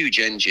got a huge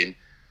engine,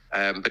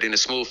 but in a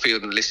small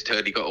field and listed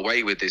herd, he got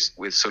away with this,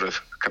 with sort of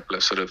a couple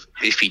of sort of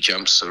iffy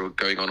jumps, sort of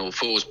going on all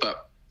fours.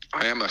 But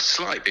I am a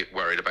slight bit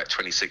worried about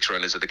 26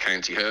 runners at the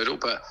county hurdle,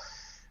 but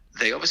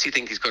they obviously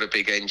think he's got a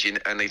big engine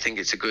and they think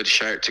it's a good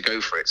shout to go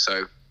for it.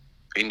 So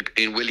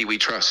in Willie we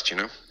trust,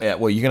 Yeah,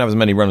 well, you can have as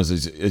many runners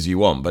as you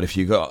want, but if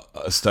you got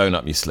a stone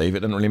up your sleeve,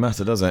 it doesn't really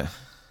matter, does it?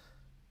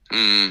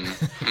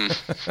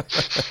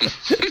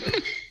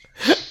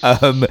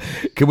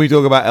 Can we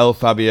talk about El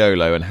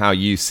Fabiolo and how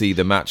you see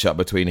the matchup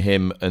between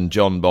him and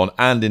John Bon,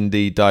 and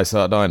indeed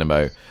Dysart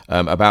Dynamo,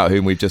 about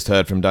whom we've just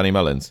heard from Danny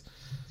Mullins?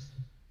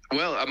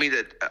 Well, I mean,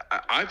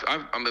 I've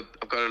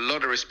got a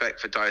lot of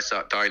respect for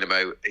Dysart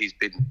Dynamo. He's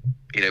been,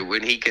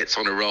 when he gets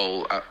on a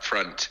roll up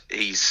front,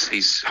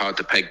 he's hard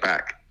to peg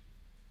back.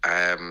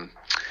 And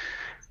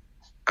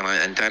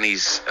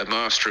Danny's a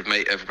master of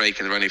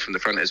making the running from the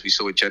front, as we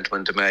saw with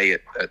Gentleman de May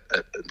at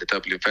the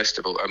Dublin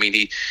Festival. I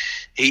mean,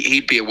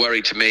 he'd be a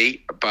worry to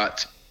me,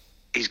 but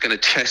he's going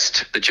to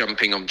test the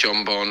jumping on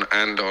John Bon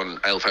and on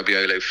El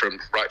Fabiolo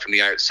right from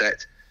the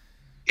outset.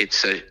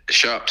 It's a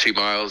sharp 2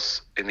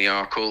 miles in the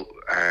Arkle,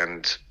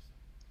 and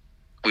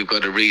we've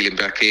got to reel him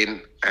back in,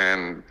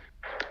 and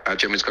our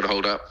gentleman's got to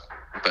hold up.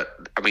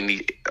 But, I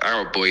mean,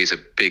 our boy is a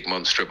big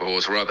monster of a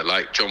horse, rather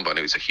like John Bon,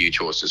 who's a huge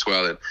horse as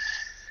well. And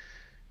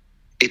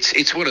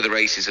it's one of the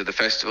races of the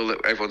festival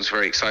that everyone's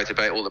very excited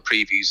about. All the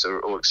previews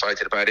are all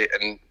excited about it,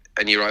 and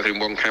you're either in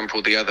one camp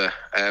or the other.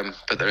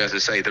 But there, as I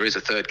say, there is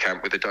a third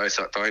camp with the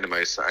Dysart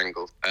Dynamos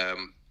angle.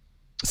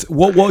 So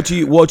what do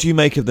you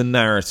make of the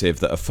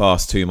narrative that a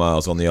fast 2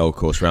 miles on the old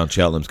course round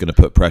Cheltenham's going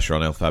to put pressure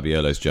on El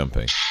Fabiolo's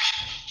jumping?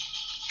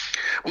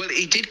 Well,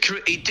 he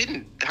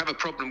didn't have a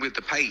problem with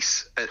the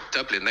pace at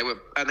Dublin. They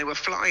were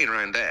flying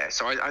around there.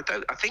 So I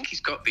think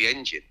he's got the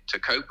engine to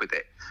cope with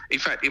it. In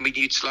fact,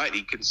 you're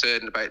slightly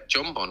concerned about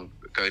John Bon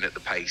going at the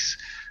pace,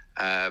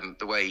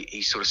 the way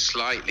he sort of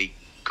slightly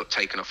got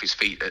taken off his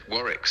feet at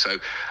Warwick. So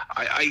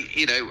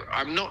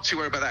I'm not too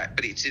worried about that.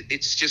 But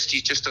it's just,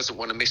 he just doesn't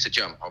want to miss a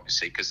jump,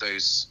 obviously,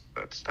 because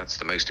that's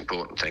the most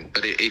important thing.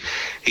 But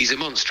he's a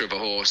monster of a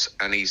horse,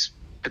 and he's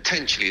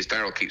potentially, as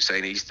Darryl keeps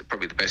saying, he's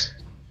probably the best.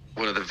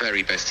 One of the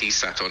very best he's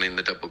sat on in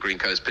the double green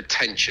colours,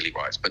 potentially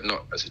wise, but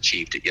not has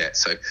achieved it yet.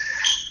 So,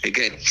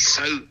 again, he's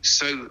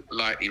so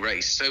lightly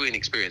raced, so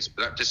inexperienced.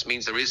 But that just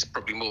means there is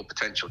probably more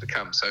potential to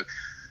come. So,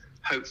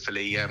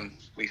 hopefully,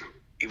 we've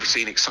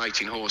seen an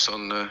exciting horse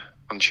on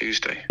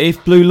Tuesday.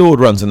 If Blue Lord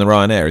runs in the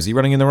Ryanair, is he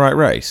running in the right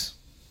race?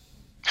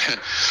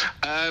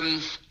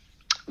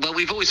 Well,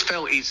 we've always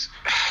felt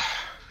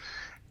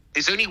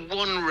there's only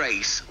one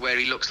race where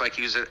he looks like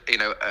he was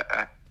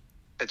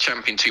a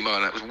champion 2 mile,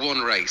 and that was one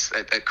race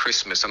at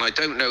Christmas. And I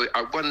don't know,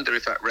 I wonder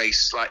if that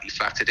race slightly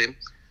flattered him,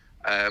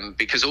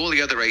 because all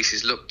the other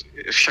races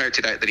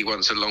shouted out that he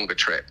wants a longer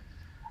trip,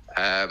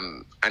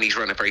 and he's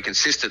run a very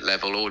consistent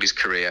level all his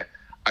career.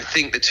 I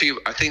think the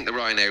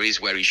Ryanair is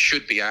where he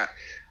should be at,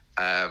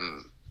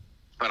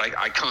 but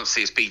I can't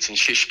see us beating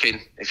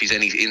Shishkin if he's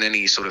in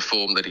any sort of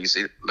form that he's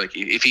in. Like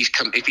if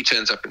he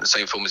turns up in the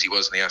same form as he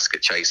was in the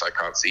Ascot Chase, I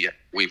can't see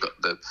we've got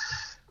the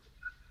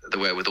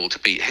wherewithal to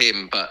beat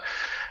him. But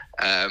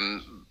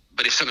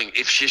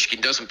if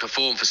Shishkin doesn't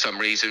perform for some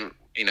reason,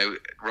 he's going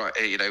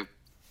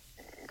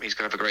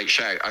to have a great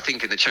shout. I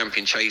think in the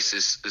Champion Chase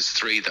there's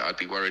 3 that I'd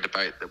be worried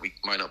about that we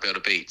might not be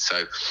able to beat.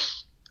 So,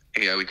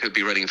 we could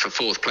be running for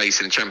 4th place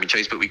in the Champion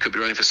Chase, but we could be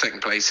running for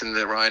 2nd place in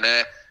the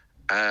Ryanair.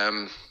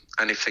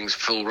 And if things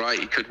fall right,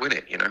 he could win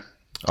it,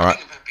 All right. I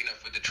think I'm happy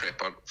enough with the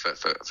trip on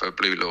for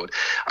Blue Lord.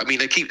 I mean,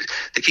 they keep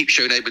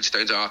showing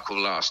Edwardstone's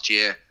Arkle last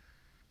year,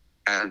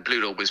 and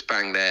Blue Lord was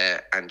bang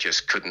there and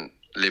just couldn't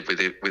live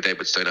with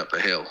Edwardstone up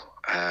the hill.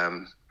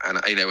 And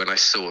when I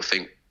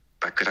think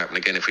that could happen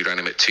again if we ran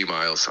him at 2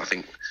 miles. I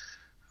think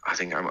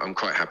I'm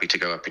quite happy to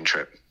go up in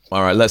trip.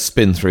 All right, let's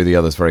spin through the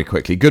others very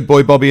quickly. Good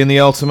Boy Bobby in the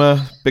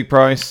Ultima, big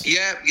price.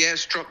 Yeah,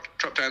 it's dropped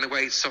down the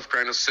weight, soft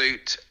ground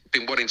suit.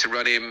 Been wanting to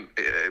run him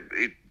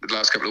the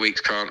last couple of weeks.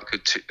 Can't.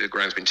 The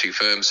ground's been too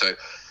firm, so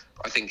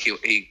I think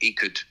he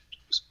could.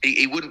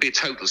 He wouldn't be a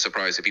total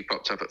surprise if he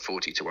popped up at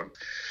 40 to 1.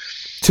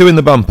 2 in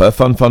the bumper,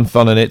 fun,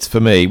 and it's for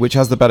me. Which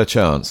has the better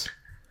chance?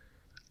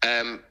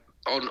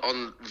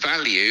 On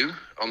value,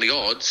 on the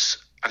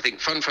odds, I think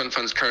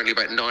Fun's currently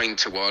about 9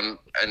 to 1,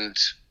 and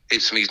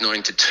It's for me's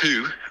 9 to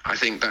 2. I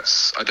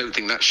don't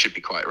think that should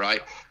be quite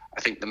right.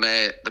 I think the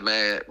mare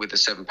with the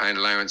 £7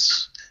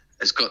 allowance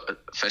has got a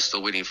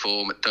festival winning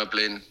form at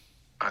Dublin.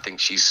 I think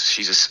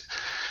she's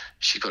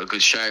got a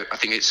good shout. I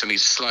think it's for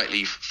me's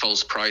slightly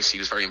false price. He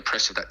was very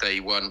impressive that day he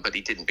won, but he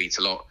didn't beat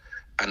a lot.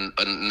 And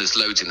there's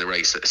loads in the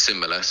race that are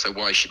similar. So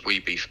why should we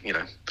be 4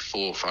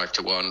 or 5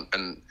 to 1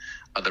 and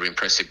other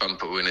impressive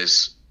bumper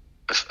winners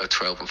are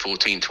 12 and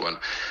 14 to 1.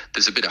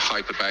 There's a bit of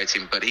hype about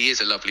him, but he is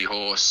a lovely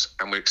horse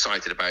and we're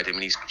excited about him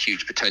and he's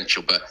huge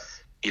potential. But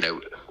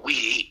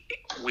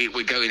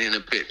we're going in a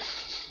bit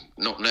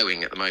not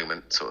knowing at the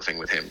moment sort of thing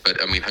with him.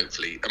 But I mean,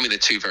 hopefully, they're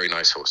 2 very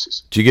nice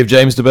horses. Do you give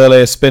James de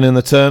Burley a spin in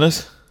the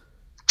Turners?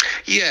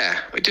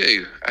 Yeah, we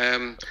do.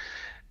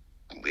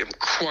 We haven't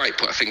quite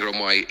put a finger on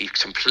why he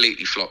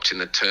completely flopped in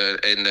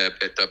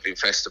the Dublin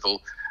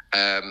Festival.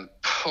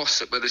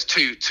 Possibly, there's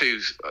two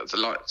sort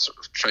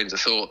of trains of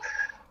thought.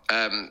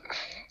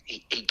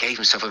 He gave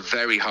himself a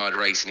very hard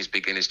race in his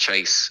beginner's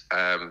chase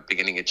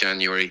beginning of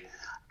January,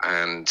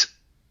 and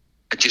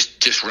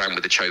just ran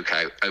with the choke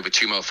out over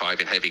 2 mile 5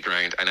 in heavy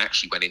ground, and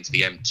actually went into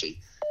the empty.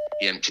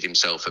 He emptied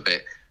himself a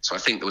bit, so I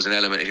think there was an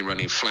element of him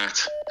running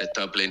flat at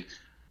Dublin.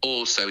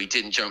 Also, he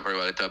didn't jump very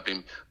well at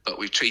Dublin, but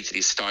we've treated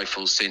his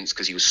stifles since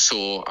because he was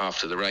sore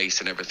after the race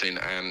and everything.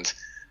 And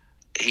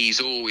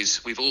we've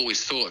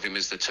always thought of him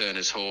as the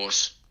Turner's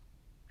horse,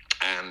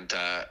 and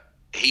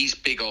he's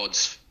big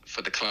odds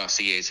for the class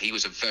he is. He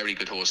was a very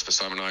good horse for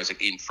Simon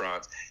Isaac in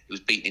France. He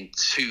was beaten in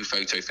 2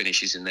 photo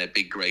finishes in their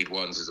big grade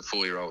 1s as a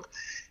 4-year-old.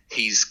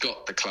 He's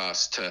got the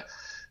class to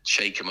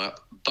shake him up,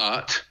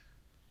 but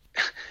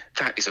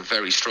that is a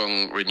very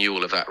strong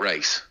renewal of that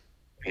race.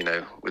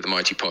 With the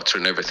Mighty Potter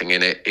and everything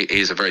in it, it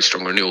is a very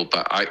strong renewal.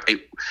 But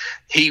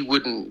he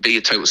wouldn't be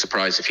a total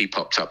surprise if he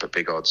popped up at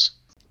big odds.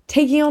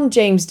 Taking on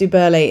James de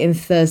Burley in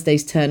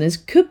Thursday's Turners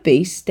could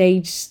be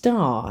Stage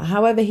Star.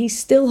 However, he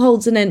still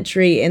holds an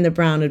entry in the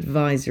Brown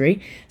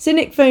Advisory. So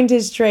Nick phoned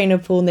his trainer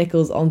Paul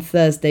Nicholls on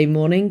Thursday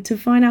morning to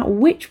find out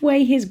which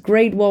way his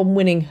Grade 1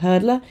 winning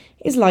hurdler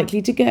is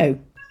likely to go.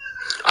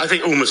 I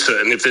think almost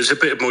certain if there's a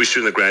bit of moisture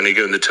in the ground, you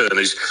go in the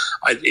Turners.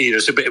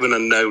 It's a bit of an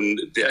unknown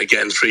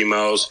getting 3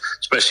 miles,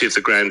 especially if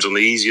the ground's on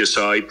the easier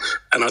side.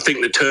 And I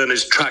think the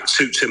Turners track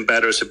suits him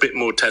better. It's a bit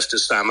more test of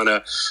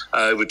stamina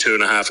over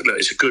 2.5. Look,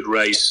 it's a good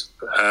race,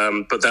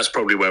 but that's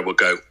probably where we'll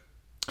go.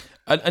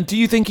 And do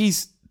you think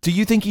he's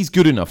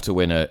good enough to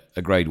win a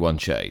Grade 1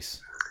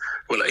 chase?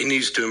 Well, he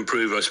needs to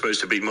improve, I suppose,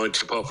 to beat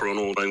Mighty Popper on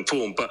all-round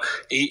form. But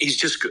he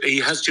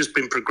has just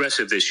been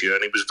progressive this year,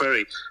 and he was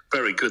very,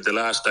 very good the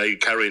last day,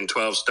 carrying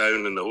 12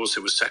 stone, and the horse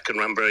that was second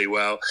ran very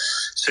well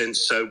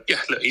since. So,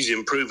 yeah, look, he's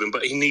improving,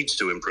 but he needs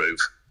to improve.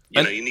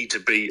 You need to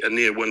be a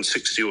near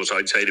 160 horse,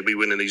 I'd say, to be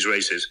winning these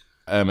races.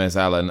 Hermes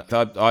Allen,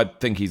 I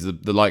think he's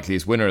the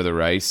likeliest winner of the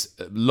race.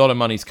 A lot of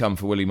money's come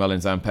for Willie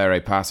Mullins and Pere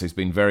Pass, who's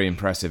been very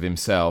impressive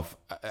himself.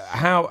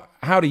 How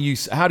do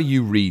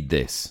you read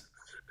this?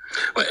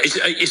 Well,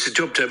 it's a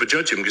job to ever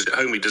judge him because at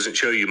home he doesn't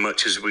show you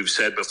much, as we've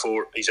said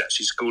before. He's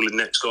actually schooling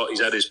next lot.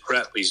 He's had his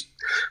prep. He's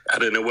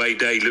had an away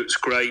day. Looks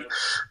great.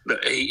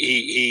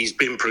 He's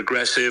been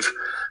progressive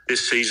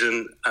this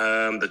season.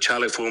 The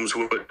Chalet form's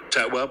worked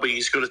out well, but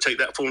he's got to take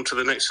that form to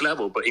the next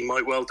level. But he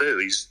might well do.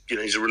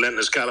 He's a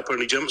relentless galloper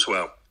and he jumps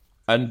well.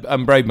 And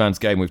Braveman's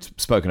Game, we've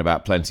spoken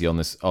about plenty on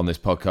this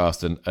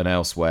podcast and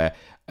elsewhere.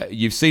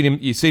 You've seen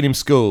him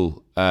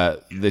school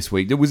this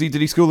week. Did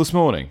he school this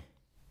morning?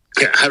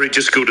 Yeah, Harry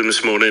just schooled him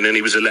this morning and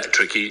he was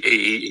electric.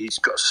 He's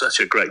got such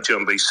a great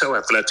jump. He's so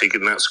athletic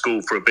in that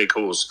school for a big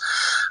horse.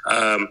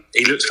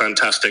 He looks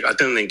fantastic. I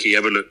don't think he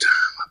ever looked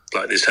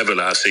like this ever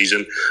last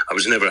season. I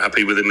was never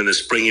happy with him in the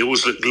spring. He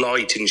always looked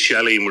light and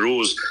shelly and we're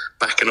always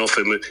backing off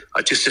him.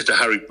 I just said to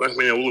Harry, all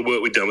the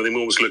work we've done with him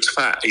almost looks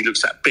fat. He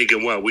looks that big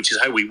and well, which is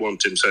how we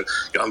want him. So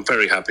yeah, I'm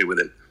very happy with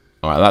him.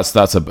 All right,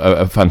 that's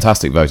a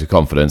fantastic vote of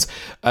confidence,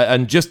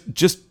 and just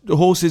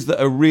horses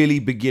that are really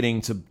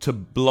beginning to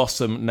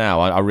blossom now.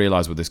 I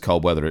realise with this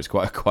cold weather it's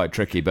quite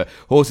tricky, but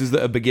horses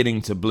that are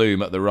beginning to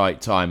bloom at the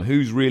right time.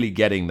 Who's really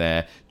getting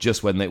there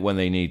just when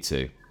they need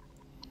to?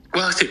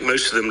 Well, I think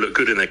most of them look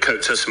good in their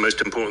coats. That's the most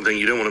important thing.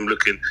 You don't want them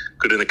looking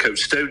good in their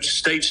coats.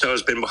 Stage Star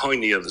has been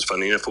behind the others,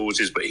 funny enough, always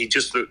is, but he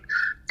just looked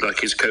like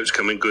his coat's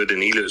coming good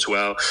and he looks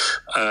well.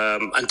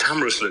 And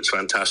Tamarisk looks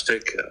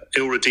fantastic.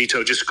 Il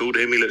Rodito just scored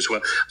him, he looks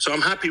well. So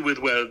I'm happy with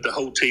where the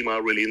whole team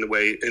are really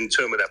in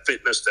terms of their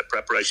fitness, their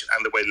preparation,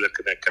 and the way they look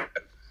at their coat.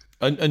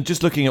 And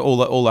just looking at all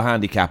the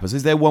handicappers,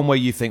 is there one where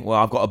you think,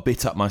 well, I've got a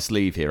bit up my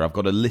sleeve here, I've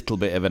got a little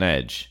bit of an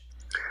edge?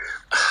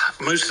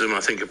 Most of them, I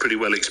think, are pretty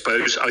well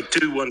exposed. I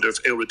do wonder if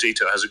Il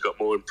Rodito hasn't got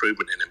more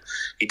improvement in him.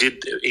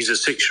 He's a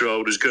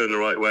 6-year-old who's going the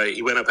right way.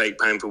 He went up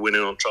 £8 for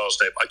winning on trial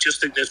day. I just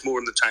think there's more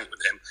in the tank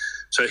with him.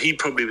 So he'd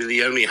probably be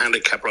the only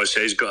handicapper I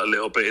say has got a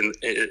little bit,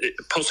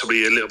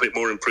 possibly a little bit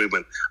more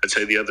improvement. I'd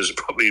say the others are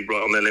probably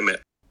right on their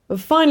limit. But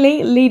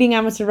finally, leading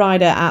amateur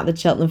rider at the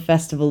Cheltenham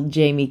Festival,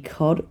 Jamie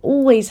Codd,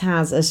 always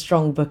has a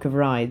strong book of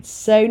rides.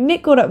 So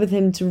Nick caught up with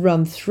him to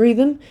run through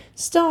them,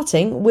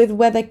 starting with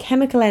whether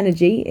Chemical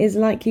Energy is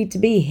likely to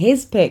be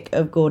his pick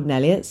of Gordon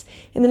Elliott's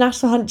in the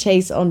National Hunt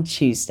Chase on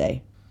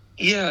Tuesday.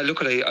 Yeah,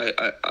 look,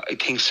 I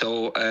think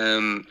so.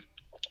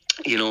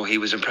 He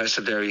was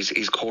impressive there.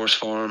 His course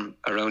form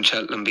around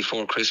Cheltenham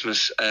before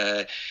Christmas,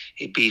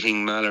 he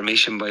beating Malheur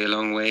Mission by a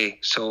long way.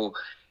 So,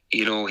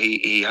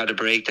 he had a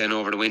break then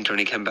over the winter and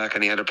he came back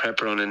and he had a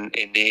prep run in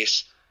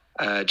Naas.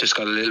 Just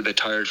got a little bit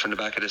tired from the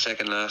back of the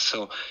second last.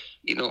 So,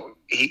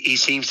 he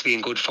seems to be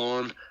in good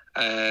form.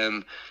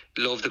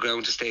 Love the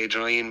ground to stay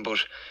drying. But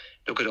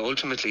look,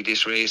 ultimately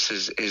this race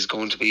is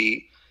going to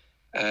be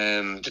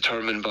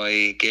determined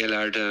by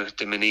Gaillard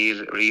de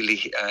Menil,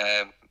 really.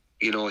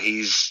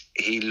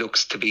 He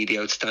looks to be the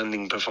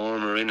outstanding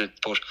performer in it.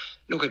 But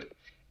look,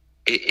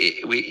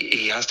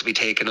 he has to be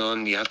taken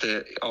on. You have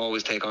to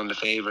always take on the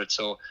favourite.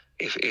 So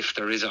if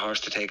there is a horse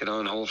to take it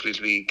on, hopefully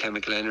it'll be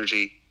Chemical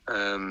Energy.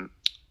 And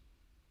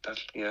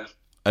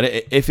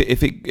if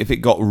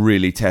it got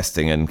really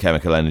testing and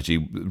Chemical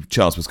Energy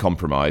chance was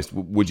compromised,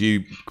 would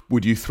you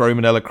throw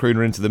Minella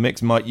Crooner into the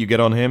mix? Might you get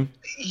on him?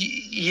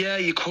 Yeah,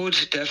 you could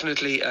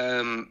definitely.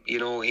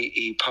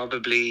 He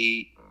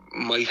probably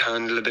might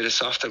handle a bit of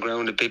softer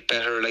ground a bit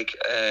better.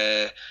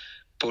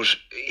 But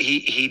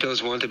he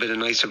does want a bit of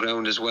nicer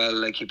ground as well.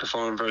 Like, he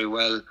performed very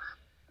well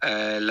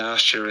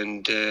last year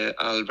in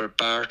Albert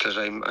Bartlett,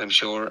 I'm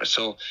sure.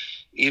 So,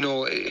 there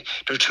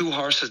are two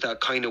horses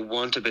that kind of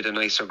want a bit of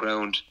nicer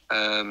ground.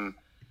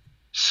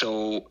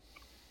 So,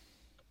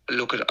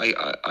 look,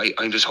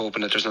 I'm just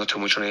hoping that there's not too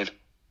much rain.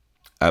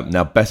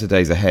 Now, Better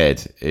Days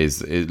Ahead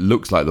it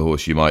looks like the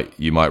horse you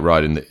might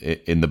ride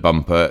in the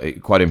bumper.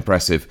 Quite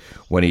impressive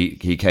when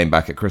he came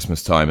back at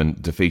Christmas time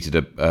and defeated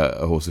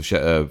a horse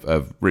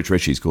of Rich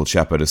Ritchie's called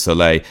Chapeau de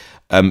Soleil.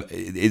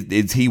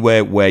 Is he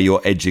where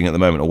you're edging at the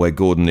moment, or where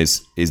Gordon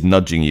is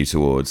nudging you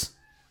towards?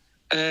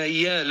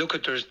 Yeah,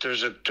 look,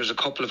 there's a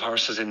couple of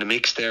horses in the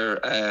mix there.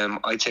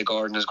 I'd say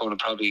Gordon is going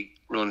to probably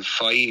run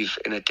 5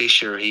 in it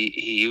this year. He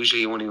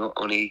usually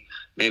only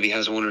maybe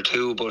has 1 or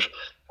 2, but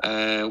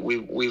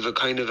we've a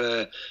kind of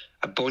a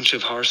bunch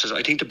of horses.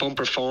 I think the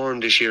bumper form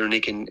this year,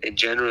 Nick, in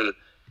general,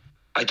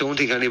 I don't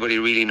think anybody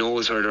really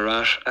knows where they're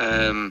at.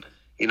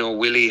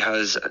 Willie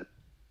has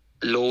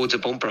loads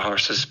of bumper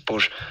horses,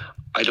 but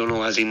I don't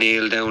know, has he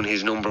nailed down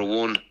his number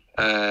 1?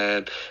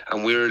 And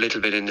we're a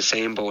little bit in the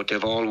same boat.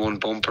 They've all won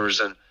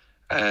bumpers, and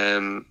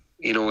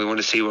we want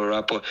to see where we're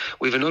at. But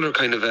we've another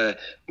kind of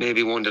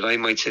maybe one that I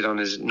might sit on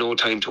is No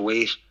Time to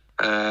Wait.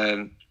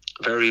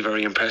 Very,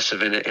 very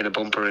impressive in a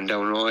bumper in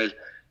Down Royal.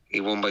 He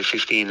won by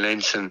 15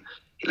 lengths, and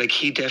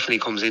he definitely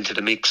comes into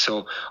the mix.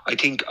 So I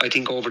think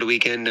over the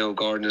weekend now,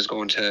 Gordon is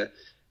going to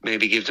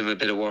maybe give them a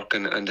bit of work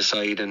and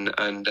decide and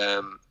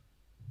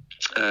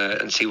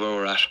see where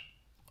we're at.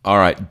 All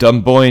right,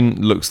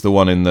 Dunboyne looks the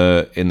one in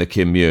the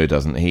Kim Muir,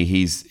 doesn't he?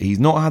 He's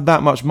not had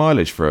that much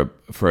mileage for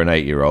an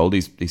 8-year-old.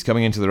 He's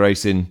coming into the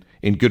race in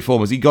good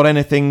form. Has he got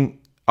anything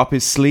up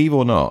his sleeve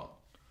or not?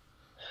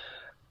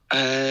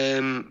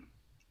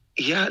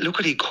 Yeah,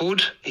 look, he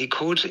could. His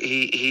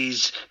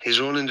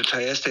run in the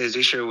Thyestes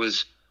this year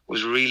was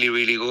really,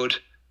 really good.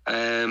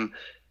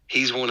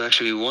 He's one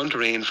actually we want to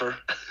rain for.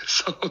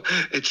 So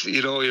it's,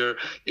 you're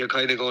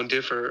kind of going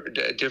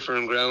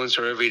different grounds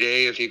for every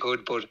day if you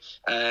could, but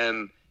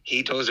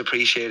he does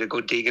appreciate a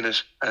good dig in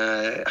it.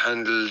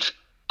 Handled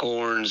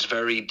Gorns,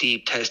 very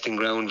deep testing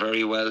ground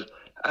very well.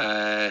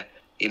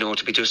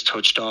 To be just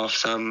touched off.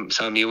 Sam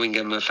Ewing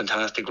gave him a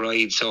fantastic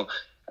ride. So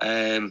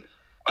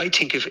I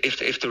think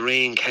if the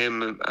rain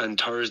came and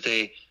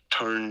Thursday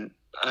turned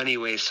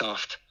anyway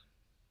soft,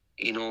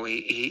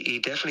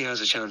 he definitely has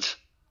a chance.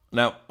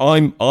 Now,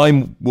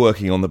 I'm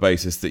working on the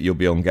basis that you'll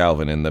be on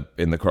Galvin in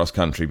the cross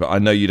country, but I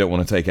know you don't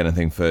want to take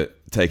anything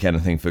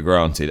for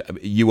granted.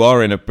 You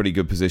are in a pretty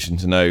good position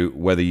to know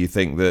whether you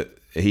think that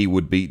he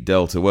would beat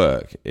Delta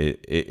Work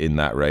in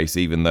that race,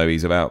 even though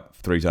he's about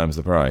 3 times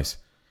the price.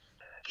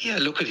 Yeah,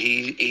 look,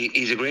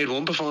 he's a Grade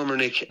 1 performer,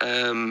 Nick.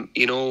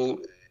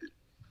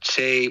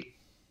 Say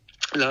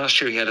last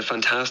year he had a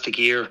fantastic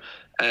year.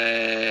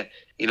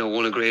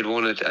 Won a Grade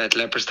 1 at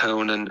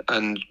Leopardstown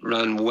and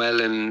ran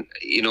well in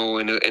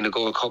a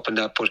Gold Cup and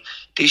that. But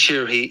this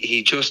year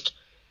he just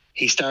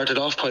he started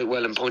off quite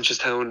well in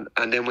Punchestown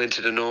and then went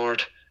to the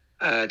north,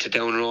 to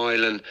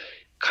Downroyal, and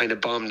kind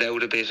of bombed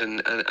out a bit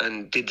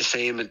and did the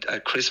same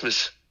at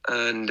Christmas.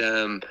 And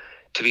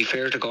to be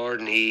fair to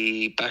Gordon,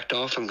 he backed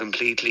off him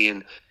completely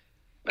and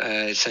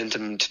sent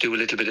him to do a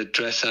little bit of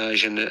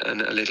dressage and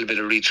a little bit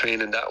of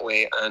retraining that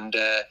way. And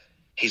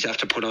he's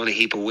after put on a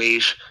heap of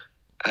weight.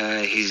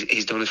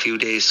 He's done a few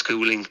days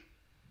schooling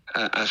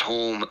at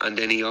home, and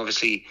then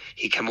he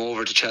came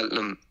over to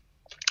Cheltenham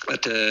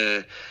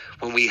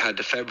when we had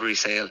the February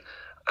sale,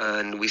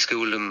 and we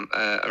schooled him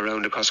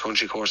around the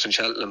cross-country course in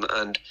Cheltenham,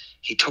 and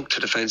he took to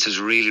the fences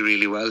really,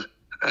 really well.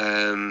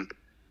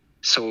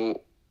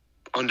 So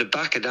on the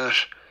back of that,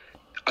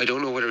 I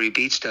don't know whether he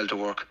beats Delta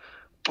Work,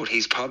 but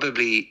he's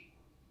probably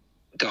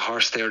the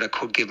horse there that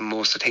could give him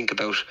most to think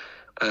about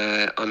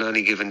on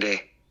any given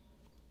day.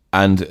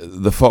 And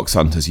the Fox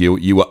Hunters,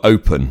 you were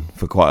open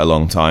for quite a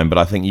long time, but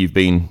I think you've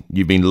been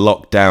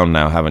locked down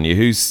now, haven't you?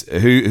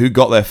 Who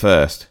got there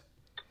first?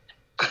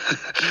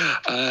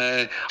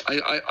 I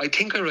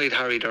think I ride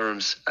Harry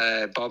Durham's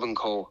Bob and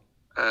Co.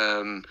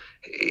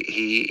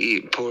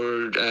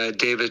 Poor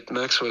David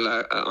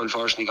Maxwell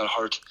unfortunately got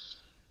hurt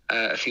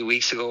a few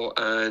weeks ago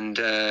and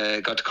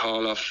got the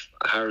call off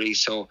Harry.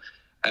 So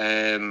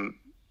at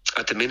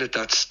the minute,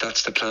 that's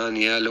the plan.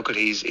 Yeah, look at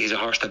he's a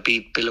horse that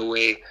beat Bill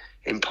Away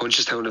in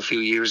Punchestown a few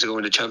years ago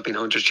in the Champion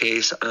Hunter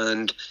Chase,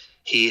 and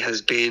he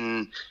has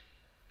been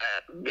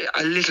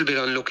a little bit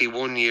unlucky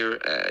one year.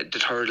 The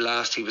third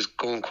last, he was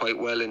going quite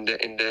well in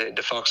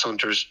the Fox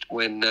Hunters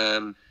when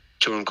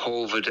during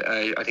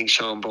COVID, I think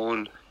Sean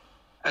Bowen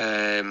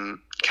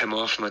came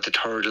off him at the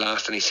third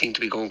last, and he seemed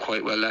to be going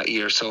quite well that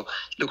year. So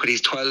look at,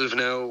 he's 12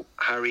 now.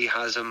 Harry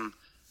has him.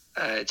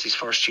 It's his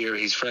first year.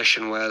 He's fresh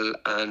and well,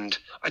 and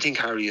I think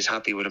Harry is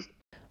happy with him.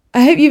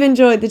 I hope you've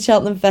enjoyed the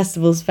Cheltenham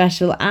Festival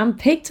special and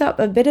picked up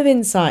a bit of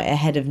insight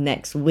ahead of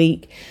next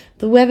week.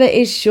 The weather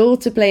is sure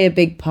to play a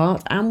big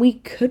part, and we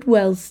could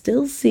well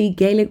still see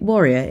Gaelic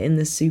Warrior in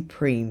the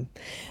Supreme.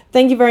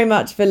 Thank you very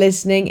much for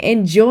listening.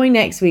 Enjoy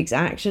next week's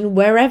action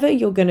wherever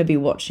you're going to be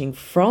watching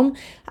from,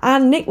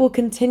 and Nick will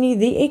continue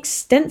the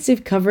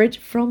extensive coverage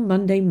from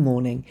Monday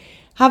morning.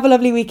 Have a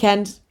lovely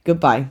weekend.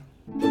 Goodbye.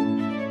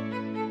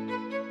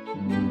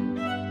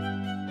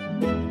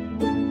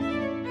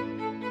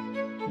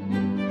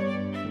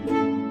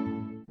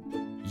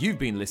 You've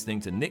been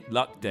listening to Nick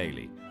Luck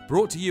Daily,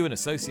 brought to you in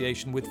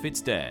association with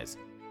FitzDares,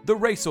 the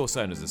Racehorse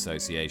Owners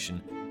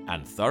Association,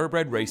 and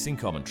Thoroughbred Racing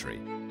Commentary.